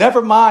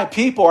 Never mind,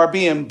 people are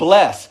being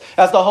blessed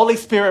as the Holy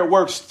Spirit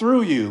works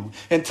through you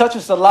and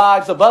touches the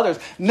lives of others.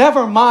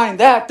 Never mind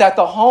that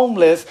the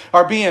homeless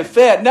are being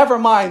fed. Never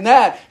mind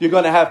that you're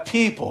going to have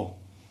people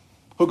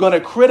who are going to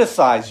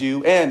criticize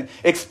you and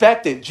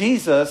expect it.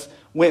 Jesus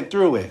went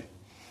through it.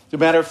 As a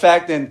matter of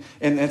fact, in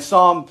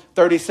Psalm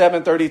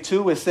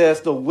 37:32, it says,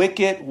 the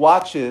wicked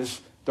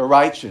watches the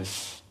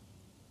righteous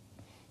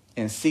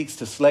and seeks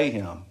to slay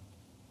him.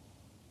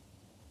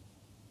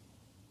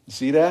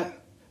 See that?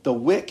 The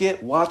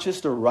wicked watches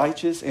the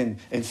righteous and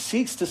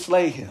seeks to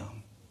slay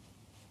him.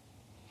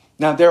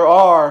 Now, there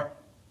are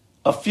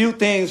a few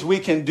things we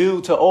can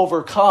do to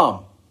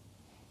overcome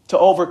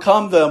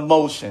the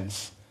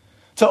emotions,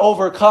 to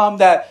overcome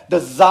that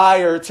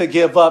desire to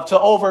give up, to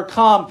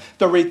overcome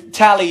the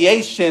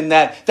retaliation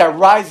that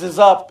rises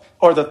up,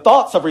 or the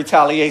thoughts of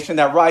retaliation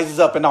that rises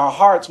up in our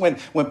hearts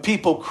when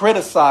people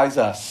criticize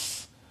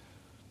us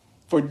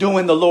for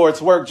doing the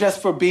Lord's work,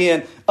 just for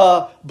being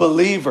a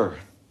believer.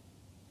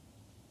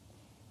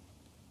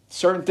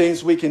 Certain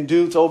things we can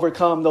do to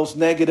overcome those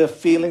negative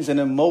feelings and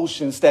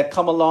emotions that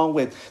come along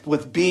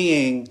with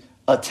being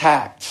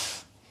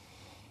attacked.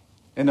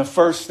 And the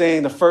first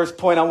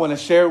point I want to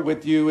share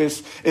with you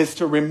is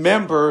to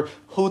remember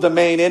who the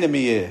main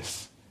enemy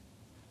is.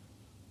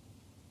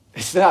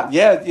 It's not,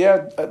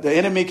 the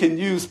enemy can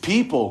use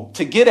people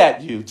to get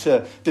at you,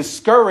 to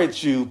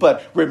discourage you,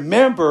 but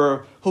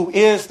remember who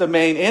is the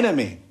main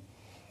enemy.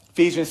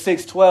 Ephesians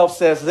 6:12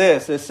 says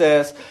this. It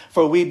says,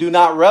 for we do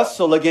not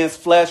wrestle against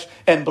flesh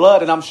and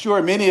blood. And I'm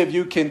sure many of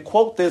you can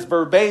quote this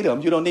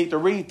verbatim. You don't need to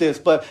read this,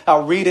 but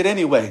I'll read it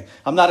anyway.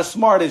 I'm not as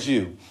smart as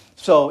you.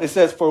 So it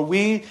says, for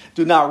we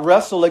do not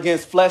wrestle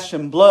against flesh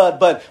and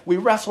blood, but we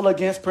wrestle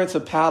against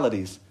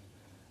principalities,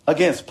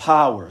 against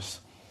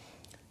powers,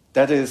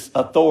 that is,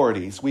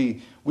 authorities.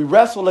 We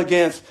wrestle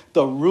against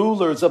the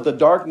rulers of the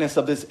darkness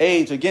of this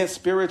age, against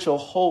spiritual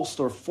hosts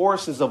or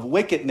forces of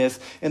wickedness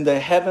in the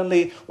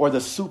heavenly or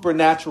the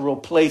supernatural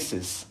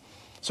places.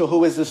 So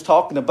who is this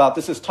talking about?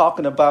 This is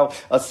talking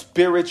about a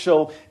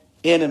spiritual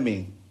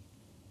enemy.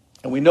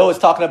 And we know it's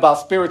talking about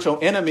spiritual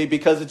enemy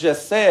because it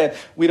just said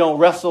we don't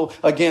wrestle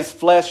against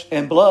flesh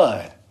and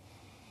blood.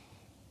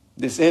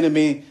 This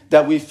enemy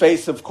that we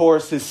face, of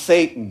course, is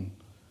Satan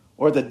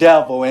or the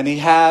devil. And he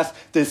has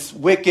this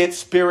wicked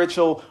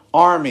spiritual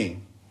army.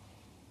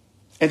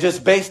 And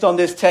just based on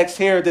this text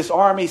here, this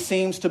army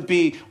seems to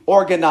be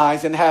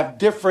organized and have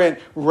different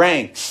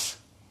ranks.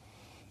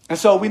 And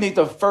so we need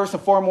to first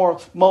and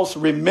foremost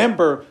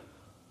remember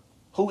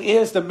who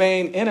is the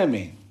main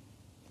enemy.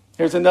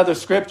 Here's another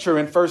scripture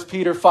in 1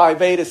 Peter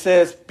 5:8. It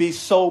says, be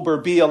sober,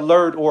 be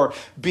alert, or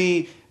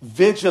be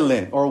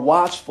vigilant or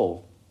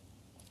watchful.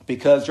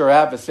 Because your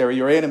adversary,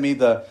 your enemy,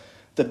 the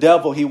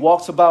devil, he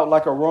walks about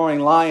like a roaring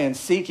lion,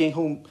 seeking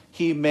whom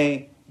he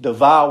may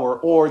devour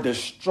or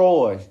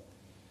destroy.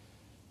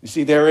 You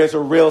see, there is a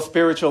real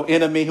spiritual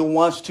enemy who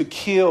wants to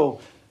kill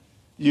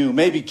you,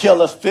 maybe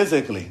kill us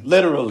physically,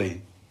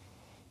 literally.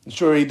 I'm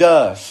sure he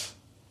does.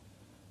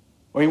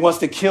 Or he wants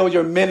to kill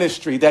your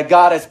ministry that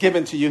God has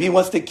given to you. He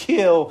wants to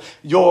kill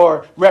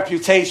your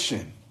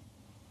reputation.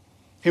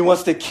 He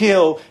wants to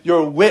kill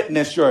your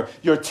witness,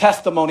 your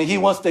testimony. He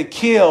wants to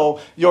kill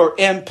your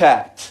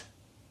impact.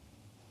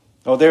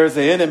 Oh, there's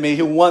an enemy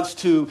who wants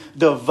to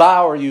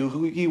devour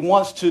you. He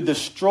wants to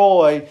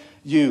destroy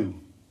you.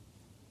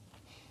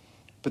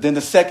 But then the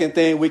second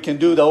thing we can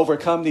do to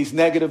overcome these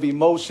negative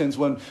emotions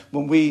when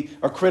we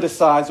are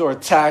criticized or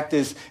attacked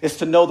is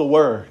to know the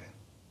word.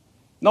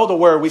 Know the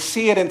word. We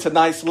see it in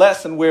tonight's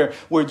lesson where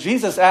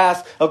Jesus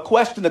asked a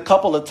question a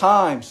couple of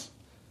times.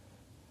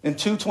 In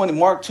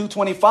Mark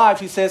 2:25,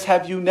 he says,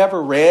 have you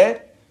never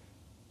read?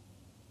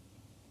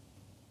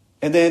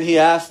 And then he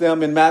asked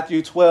them in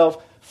Matthew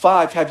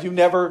 12:5,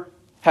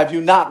 have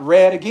you not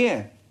read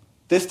again?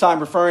 This time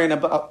referring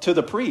to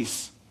the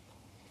priests.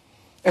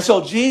 And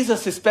so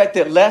Jesus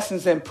expected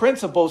lessons and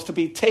principles to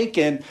be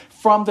taken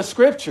from the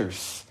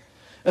scriptures.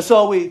 And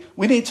so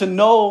we need to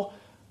know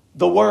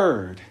the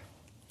word.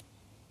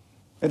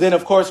 And then,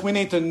 of course, we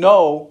need to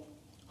know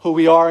who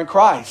we are in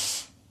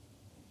Christ.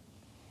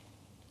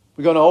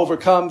 We're going to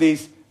overcome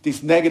these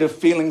negative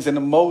feelings and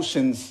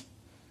emotions,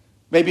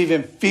 maybe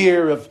even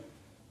fear of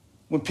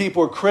when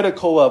people are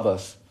critical of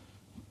us.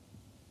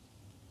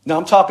 Now,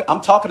 I'm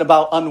talking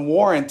about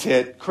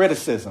unwarranted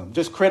criticism,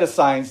 just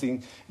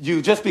criticizing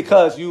you just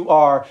because you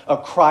are a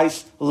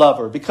Christ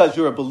lover, because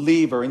you're a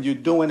believer and you're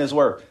doing his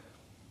work.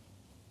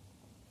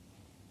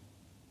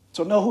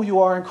 So know who you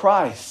are in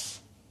Christ.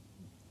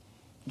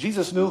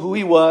 Jesus knew who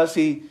he was.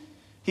 He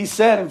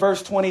said in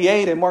verse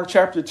 28 in Mark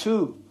chapter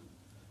 2,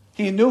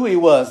 he knew he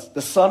was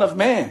the Son of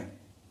Man.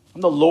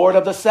 I'm the Lord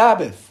of the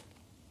Sabbath.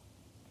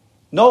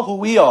 Know who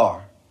we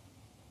are.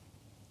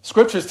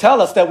 Scriptures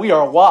tell us that we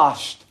are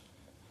washed.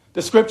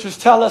 The scriptures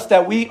tell us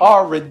that we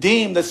are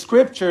redeemed. The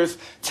scriptures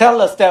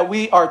tell us that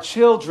we are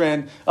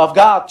children of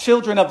God,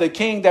 children of the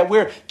King, that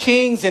we're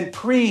kings and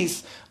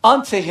priests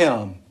unto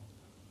him.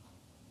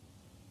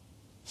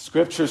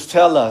 Scriptures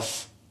tell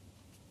us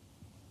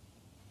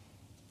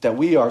that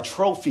we are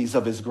trophies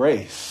of his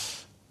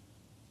grace,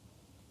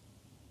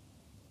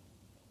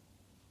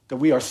 that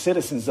we are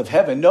citizens of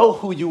heaven. Know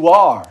who you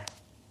are.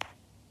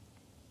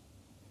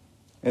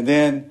 And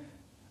then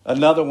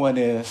another one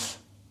is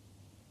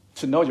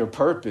to know your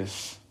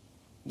purpose.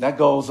 And that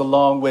goes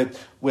along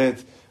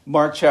with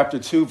Mark chapter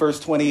 2,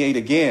 verse 28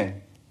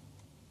 again.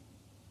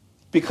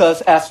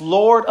 Because as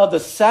Lord of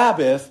the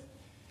Sabbath,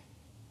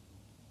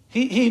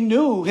 he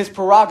knew his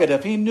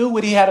prerogative. He knew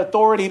what he had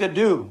authority to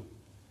do.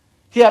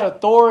 He had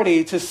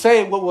authority to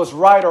say what was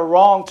right or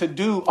wrong to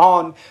do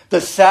on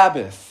the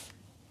Sabbath.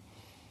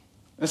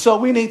 And so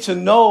we need to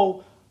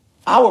know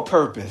our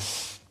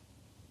purpose.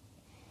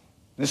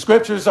 The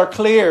scriptures are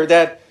clear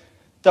that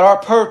our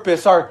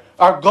purpose, our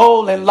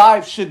goal in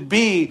life should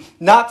be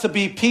not to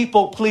be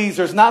people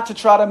pleasers, not to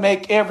try to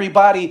make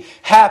everybody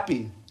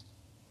happy.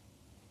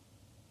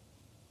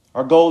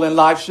 Our goal in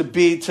life should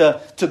be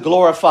to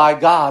glorify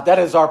God. That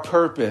is our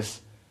purpose.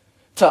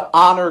 To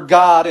honor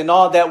God in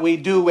all that we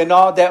do, in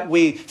all that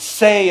we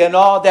say, and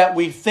all that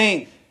we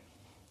think,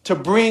 to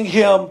bring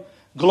him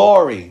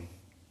glory.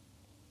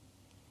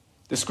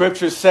 The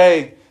scriptures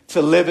say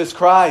to live is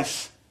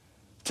Christ,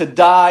 to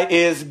die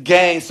is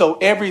gain. So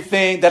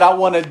everything that I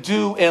want to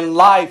do in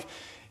life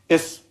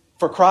is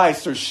for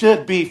Christ, or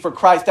should be for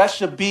Christ. That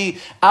should be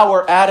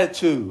our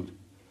attitude.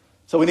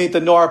 So we need to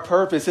know our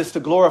purpose is to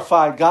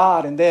glorify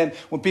God. And then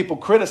when people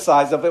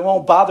criticize us, it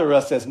won't bother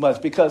us as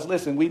much because,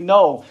 listen,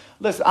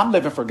 I'm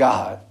living for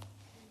God.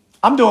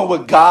 I'm doing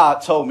what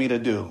God told me to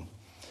do.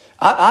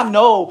 I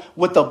know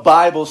what the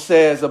Bible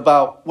says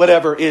about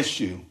whatever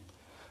issue.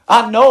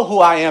 I know who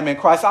I am in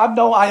Christ. I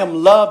know I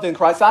am loved in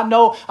Christ. I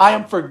know I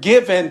am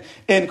forgiven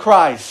in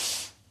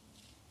Christ.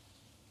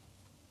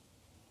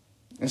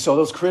 And so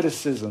those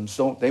criticisms,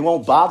 they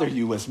won't bother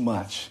you as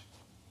much.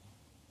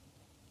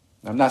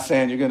 I'm not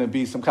saying you're going to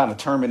be some kind of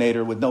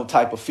Terminator with no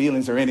type of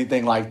feelings or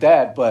anything like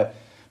that, but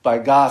by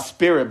God's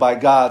Spirit, by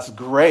God's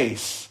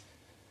grace,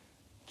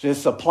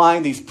 just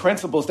applying these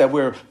principles that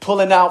we're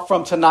pulling out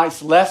from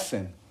tonight's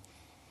lesson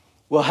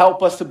will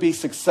help us to be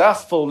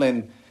successful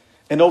in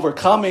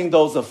overcoming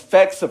those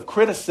effects of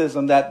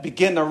criticism that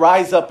begin to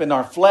rise up in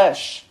our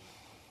flesh.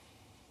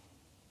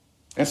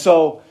 And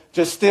so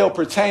just still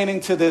pertaining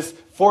to this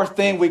fourth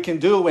thing we can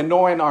do in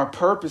knowing our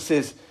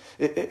purposes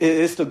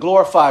is to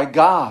glorify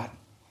God.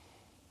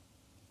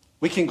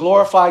 We can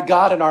glorify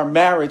God in our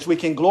marriage. We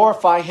can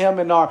glorify him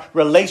in our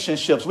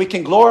relationships. We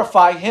can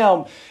glorify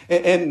him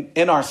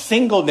in our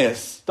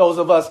singleness. Those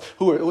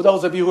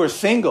of you who are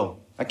single.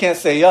 I can't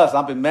say us.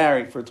 I've been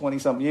married for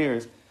 20-something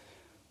years.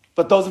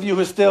 But those of you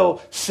who are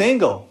still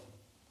single,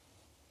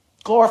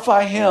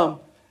 glorify him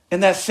in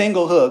that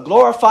singlehood.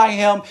 Glorify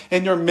him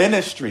in your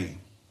ministry.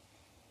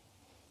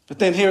 But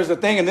then here's the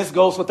thing, and this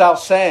goes without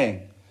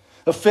saying.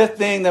 The fifth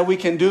thing that we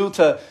can do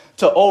to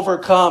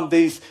overcome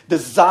these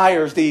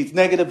desires, these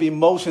negative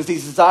emotions,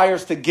 these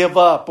desires to give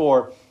up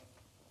or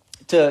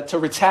to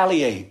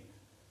retaliate,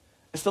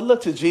 is to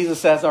look to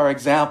Jesus as our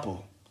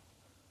example.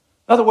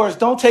 In other words,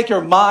 don't take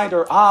your mind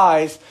or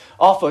eyes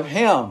off of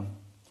him.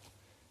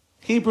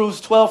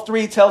 Hebrews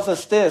 12:3 tells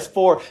us this,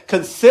 for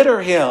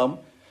consider him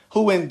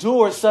who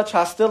endured such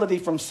hostility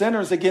from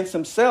sinners against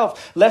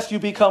himself, lest you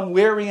become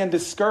weary and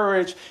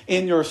discouraged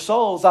in your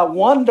souls. I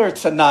wonder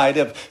tonight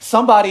if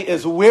somebody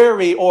is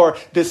weary or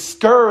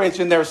discouraged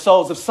in their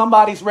souls, if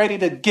somebody's ready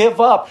to give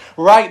up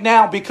right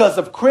now because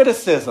of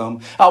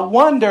criticism. I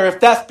wonder if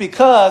that's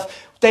because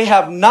they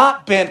have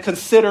not been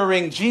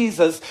considering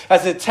Jesus,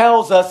 as it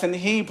tells us in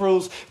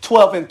Hebrews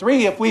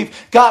 12:3. If we've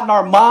gotten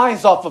our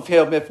minds off of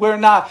him, if we're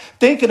not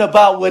thinking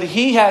about what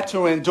he had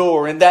to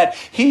endure and that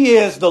he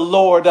is the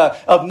Lord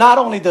of not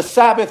only the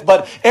Sabbath,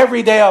 but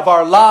every day of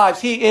our lives.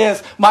 He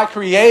is my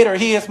creator.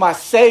 He is my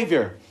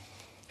savior.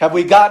 Have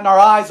we gotten our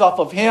eyes off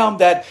of him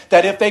that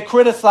if they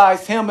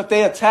criticized him, if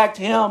they attacked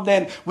him,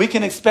 then we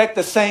can expect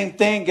the same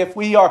thing if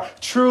we are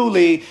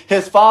truly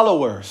his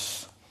followers?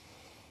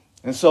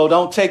 And so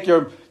don't take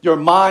your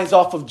minds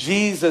off of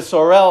Jesus,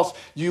 or else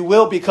you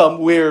will become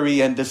weary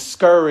and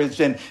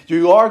discouraged, and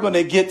you are going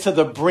to get to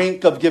the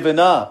brink of giving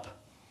up.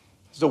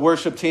 As the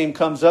worship team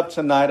comes up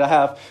tonight, I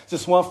have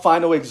just one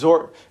final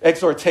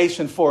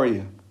exhortation for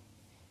you.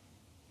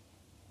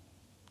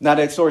 Now,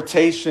 the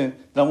exhortation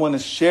that I want to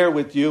share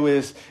with you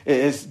is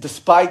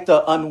despite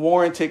the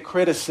unwarranted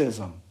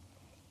criticism.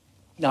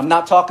 Now, I'm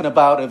not talking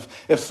about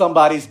if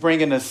somebody's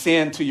bringing a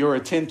sin to your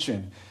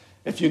attention.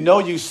 If you know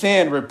you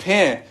sin,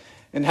 repent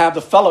and have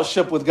the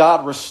fellowship with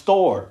God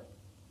restored.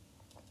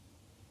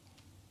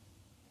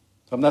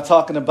 So I'm not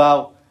talking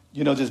about,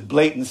 just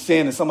blatant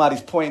sin and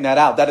somebody's pointing that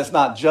out. That is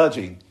not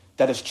judging.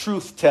 That is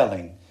truth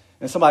telling.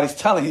 And somebody's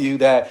telling you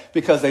that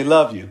because they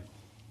love you.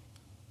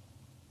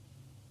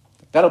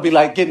 That'll be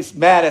like getting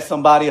mad at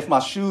somebody if my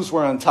shoes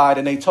were untied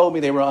and they told me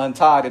they were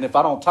untied, and if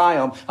I don't tie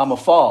them, I'm going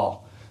to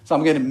fall. So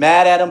I'm getting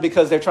mad at them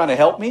because they're trying to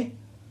help me?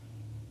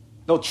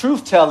 No,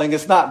 truth telling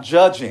is not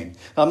judging.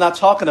 I'm not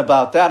talking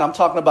about that. I'm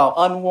talking about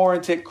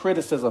unwarranted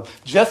criticism.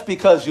 Just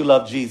because you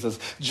love Jesus,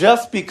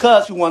 just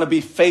because you want to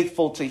be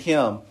faithful to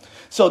him.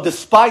 So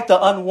despite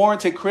the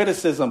unwarranted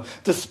criticism,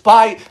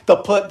 despite the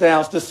put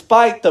downs,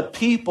 despite the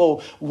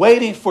people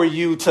waiting for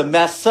you to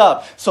mess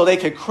up so they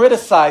could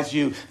criticize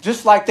you,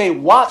 just like they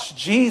watched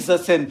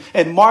Jesus in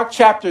Mark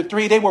chapter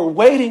 3, they were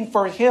waiting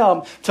for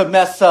him to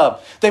mess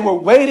up. They were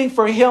waiting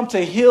for him to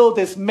heal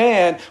this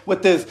man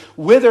with this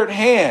withered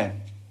hand,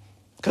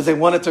 because they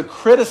wanted to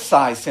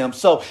criticize him.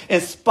 So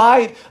in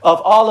spite of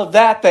all of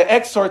that, the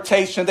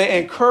exhortation, the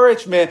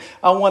encouragement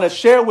I want to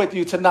share with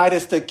you tonight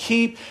is to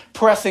keep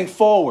pressing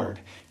forward.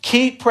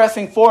 Keep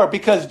pressing forward,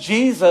 because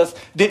Jesus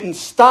didn't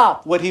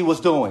stop what he was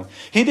doing.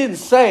 He didn't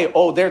say,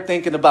 oh, they're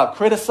thinking about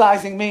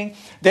criticizing me.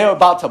 They're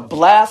about to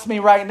blast me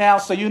right now.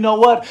 So you know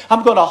what?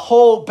 I'm going to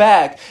hold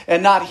back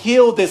and not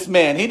heal this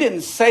man. He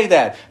didn't say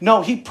that.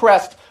 No, he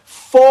pressed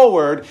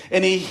forward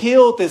and he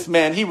healed this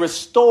man. He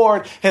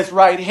restored his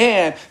right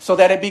hand so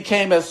that it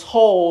became as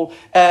whole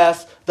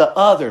as the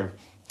other.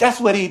 That's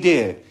what he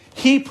did.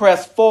 He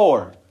pressed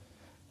forward.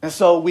 And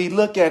so we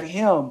look at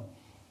him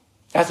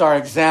as our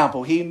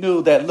example. He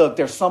knew that, look,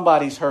 there's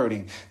somebody's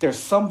hurting. There's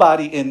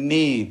somebody in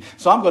need.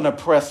 So I'm going to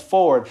press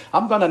forward.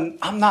 I'm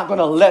not going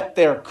to let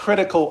their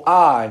critical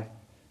eye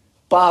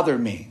bother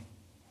me.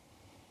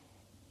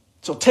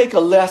 So take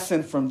a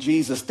lesson from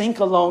Jesus. Think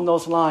along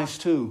those lines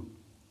too.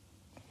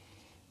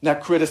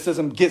 That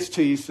criticism gets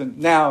to you. So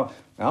now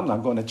I'm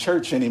not going to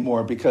church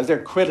anymore because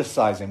they're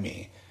criticizing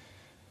me.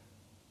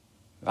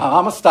 I'm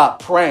going to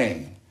stop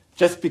praying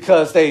just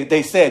because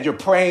they said you're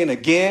praying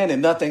again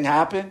and nothing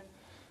happened.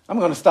 I'm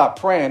going to stop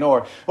praying.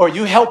 Or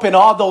you helping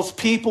all those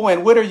people,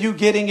 and what are you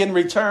getting in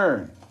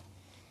return?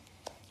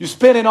 You're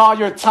spending all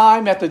your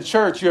time at the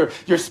church. You're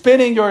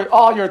spending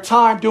all your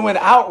time doing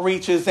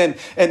outreaches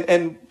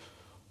and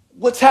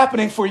what's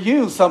happening for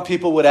you, some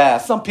people would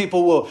ask. Some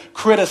people will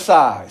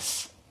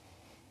criticize.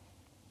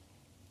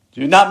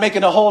 You're not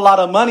making a whole lot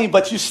of money,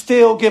 but you're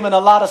still giving a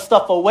lot of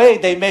stuff away.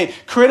 They may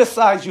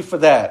criticize you for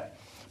that.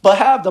 But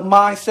have the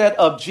mindset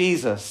of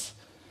Jesus.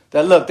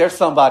 That, look, there's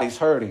somebody's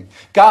hurting.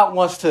 God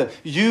wants to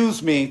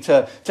use me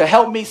to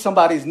help meet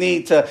somebody's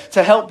need, to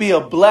help be a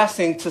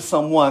blessing to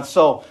someone.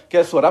 So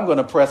guess what? I'm going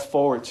to press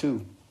forward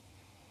too.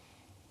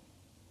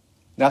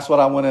 That's what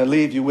I want to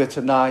leave you with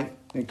tonight,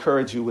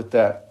 encourage you with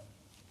that.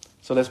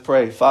 So let's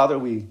pray. Father,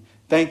 we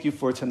thank you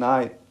for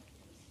tonight.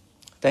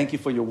 Thank you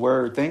for your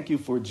word. Thank you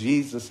for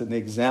Jesus and the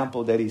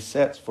example that he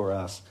sets for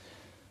us.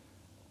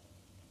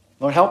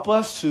 Lord, help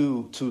us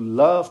to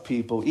love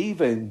people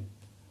even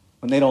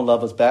when they don't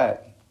love us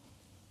back.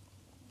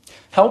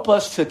 Help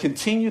us to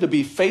continue to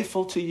be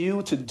faithful to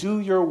you, to do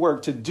your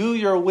work, to do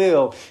your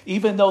will,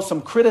 even though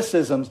some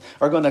criticisms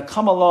are going to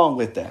come along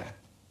with that.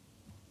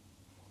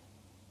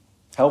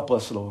 Help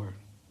us, Lord.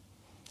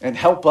 And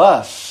help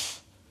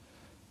us.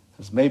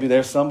 Because maybe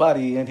there's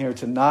somebody in here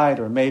tonight,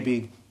 or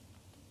maybe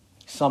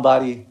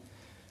somebody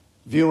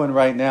viewing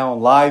right now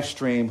on live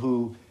stream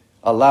who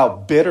allow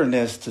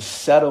bitterness to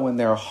settle in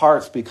their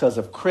hearts because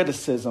of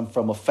criticism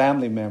from a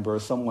family member or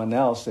someone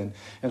else. And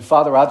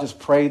Father, I just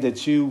pray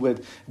that you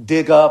would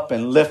dig up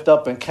and lift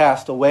up and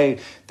cast away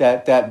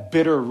that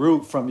bitter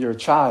root from your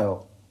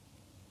child.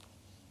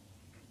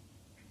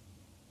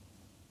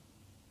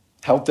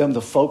 Help them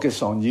to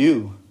focus on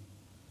you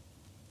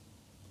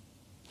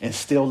and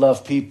still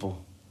love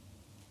people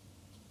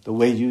the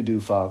way you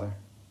do, Father.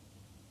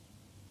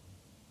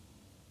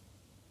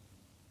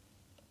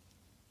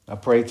 I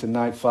pray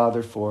tonight,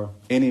 Father, for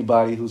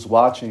anybody who's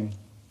watching,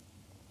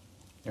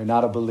 they're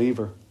not a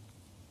believer.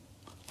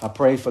 I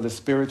pray for the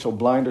spiritual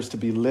blinders to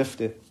be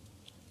lifted,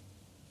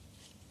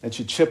 that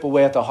you chip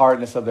away at the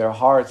hardness of their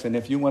hearts. And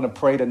if you want to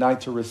pray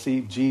tonight to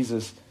receive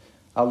Jesus,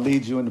 I'll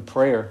lead you into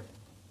prayer.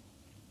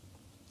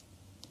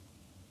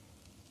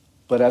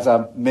 But as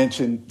I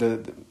mentioned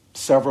the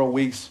several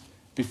weeks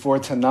before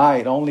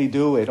tonight, only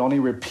do it, only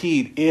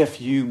repeat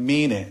if you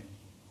mean it.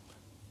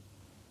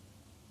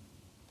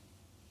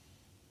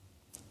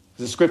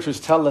 The scriptures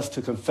tell us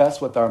to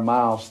confess with our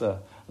mouths the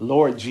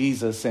Lord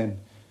Jesus and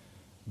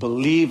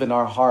believe in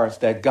our hearts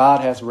that God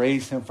has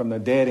raised him from the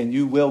dead and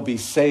you will be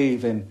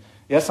saved. And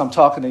yes, I'm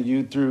talking to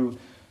you through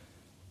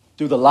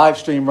the live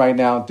stream right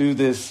now, through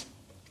this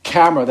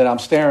camera that I'm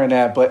staring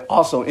at, but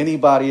also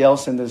anybody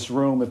else in this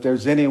room. If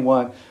there's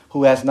anyone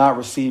who has not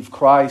received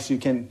Christ, you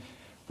can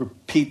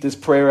repeat this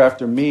prayer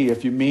after me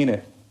if you mean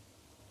it.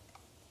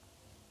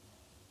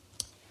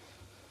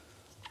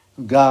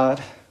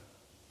 God,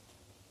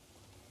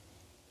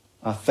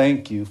 I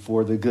thank you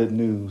for the good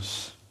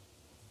news.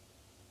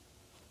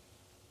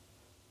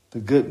 The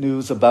good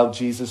news about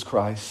Jesus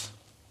Christ.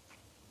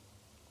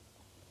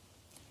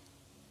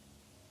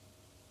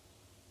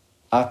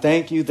 I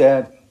thank you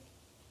that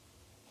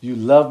you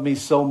love me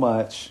so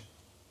much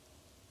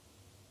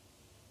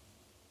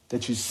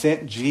that you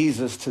sent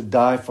Jesus to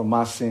die for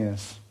my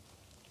sins.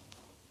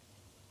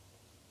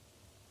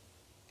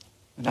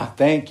 And I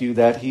thank you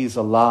that he's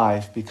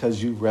alive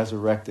because you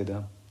resurrected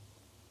him.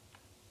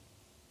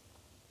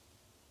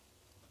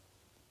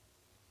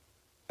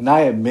 And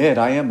I admit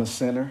I am a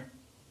sinner.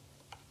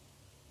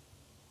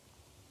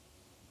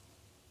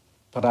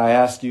 But I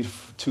ask you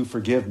to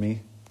forgive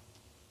me.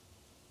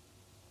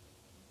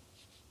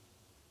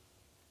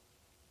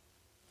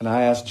 And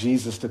I ask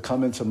Jesus to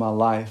come into my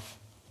life.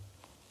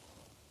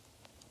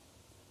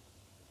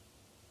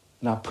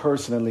 And I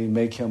personally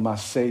make him my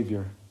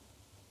Savior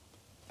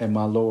and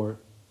my Lord.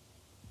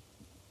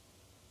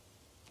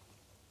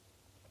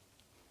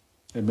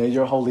 And may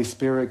your Holy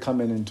Spirit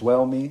come in and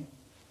dwell me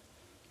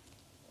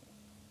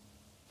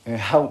and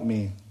help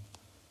me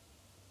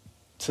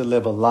to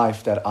live a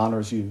life that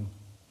honors you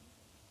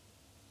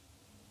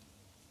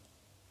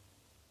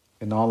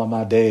in all of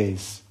my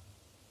days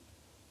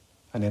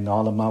and in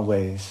all of my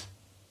ways.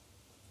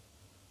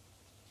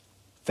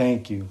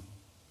 Thank you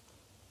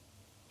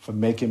for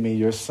making me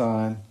your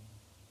son,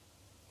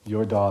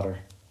 your daughter.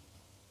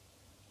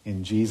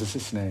 In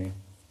Jesus' name,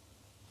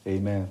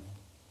 amen.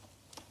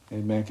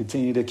 Amen.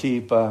 Continue to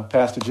keep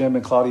Pastor Jim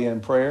and Claudia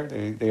in prayer.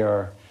 They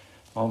are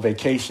on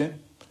vacation.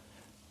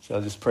 So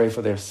I'll just pray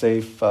for their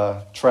safe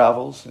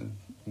travels.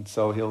 And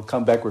so he'll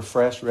come back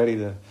refreshed, ready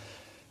to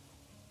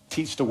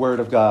teach the word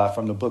of God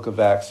from the book of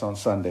Acts on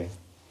Sunday.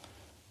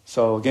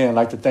 So again, I'd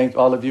like to thank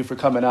all of you for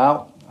coming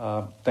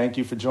out. Thank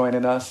you for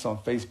joining us on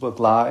Facebook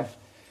Live.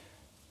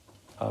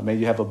 May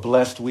you have a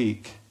blessed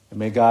week, and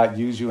may God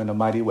use you in a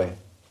mighty way.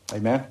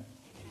 Amen.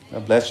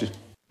 God bless you.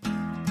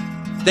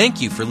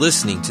 Thank you for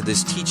listening to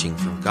this teaching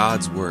from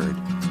God's Word.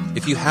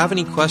 If you have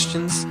any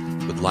questions,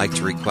 would like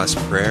to request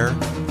prayer,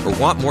 or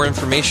want more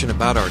information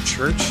about our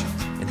church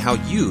and how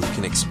you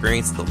can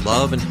experience the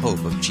love and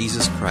hope of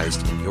Jesus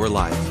Christ in your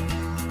life,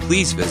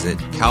 please visit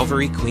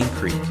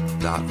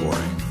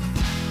calvaryqueencreek.org.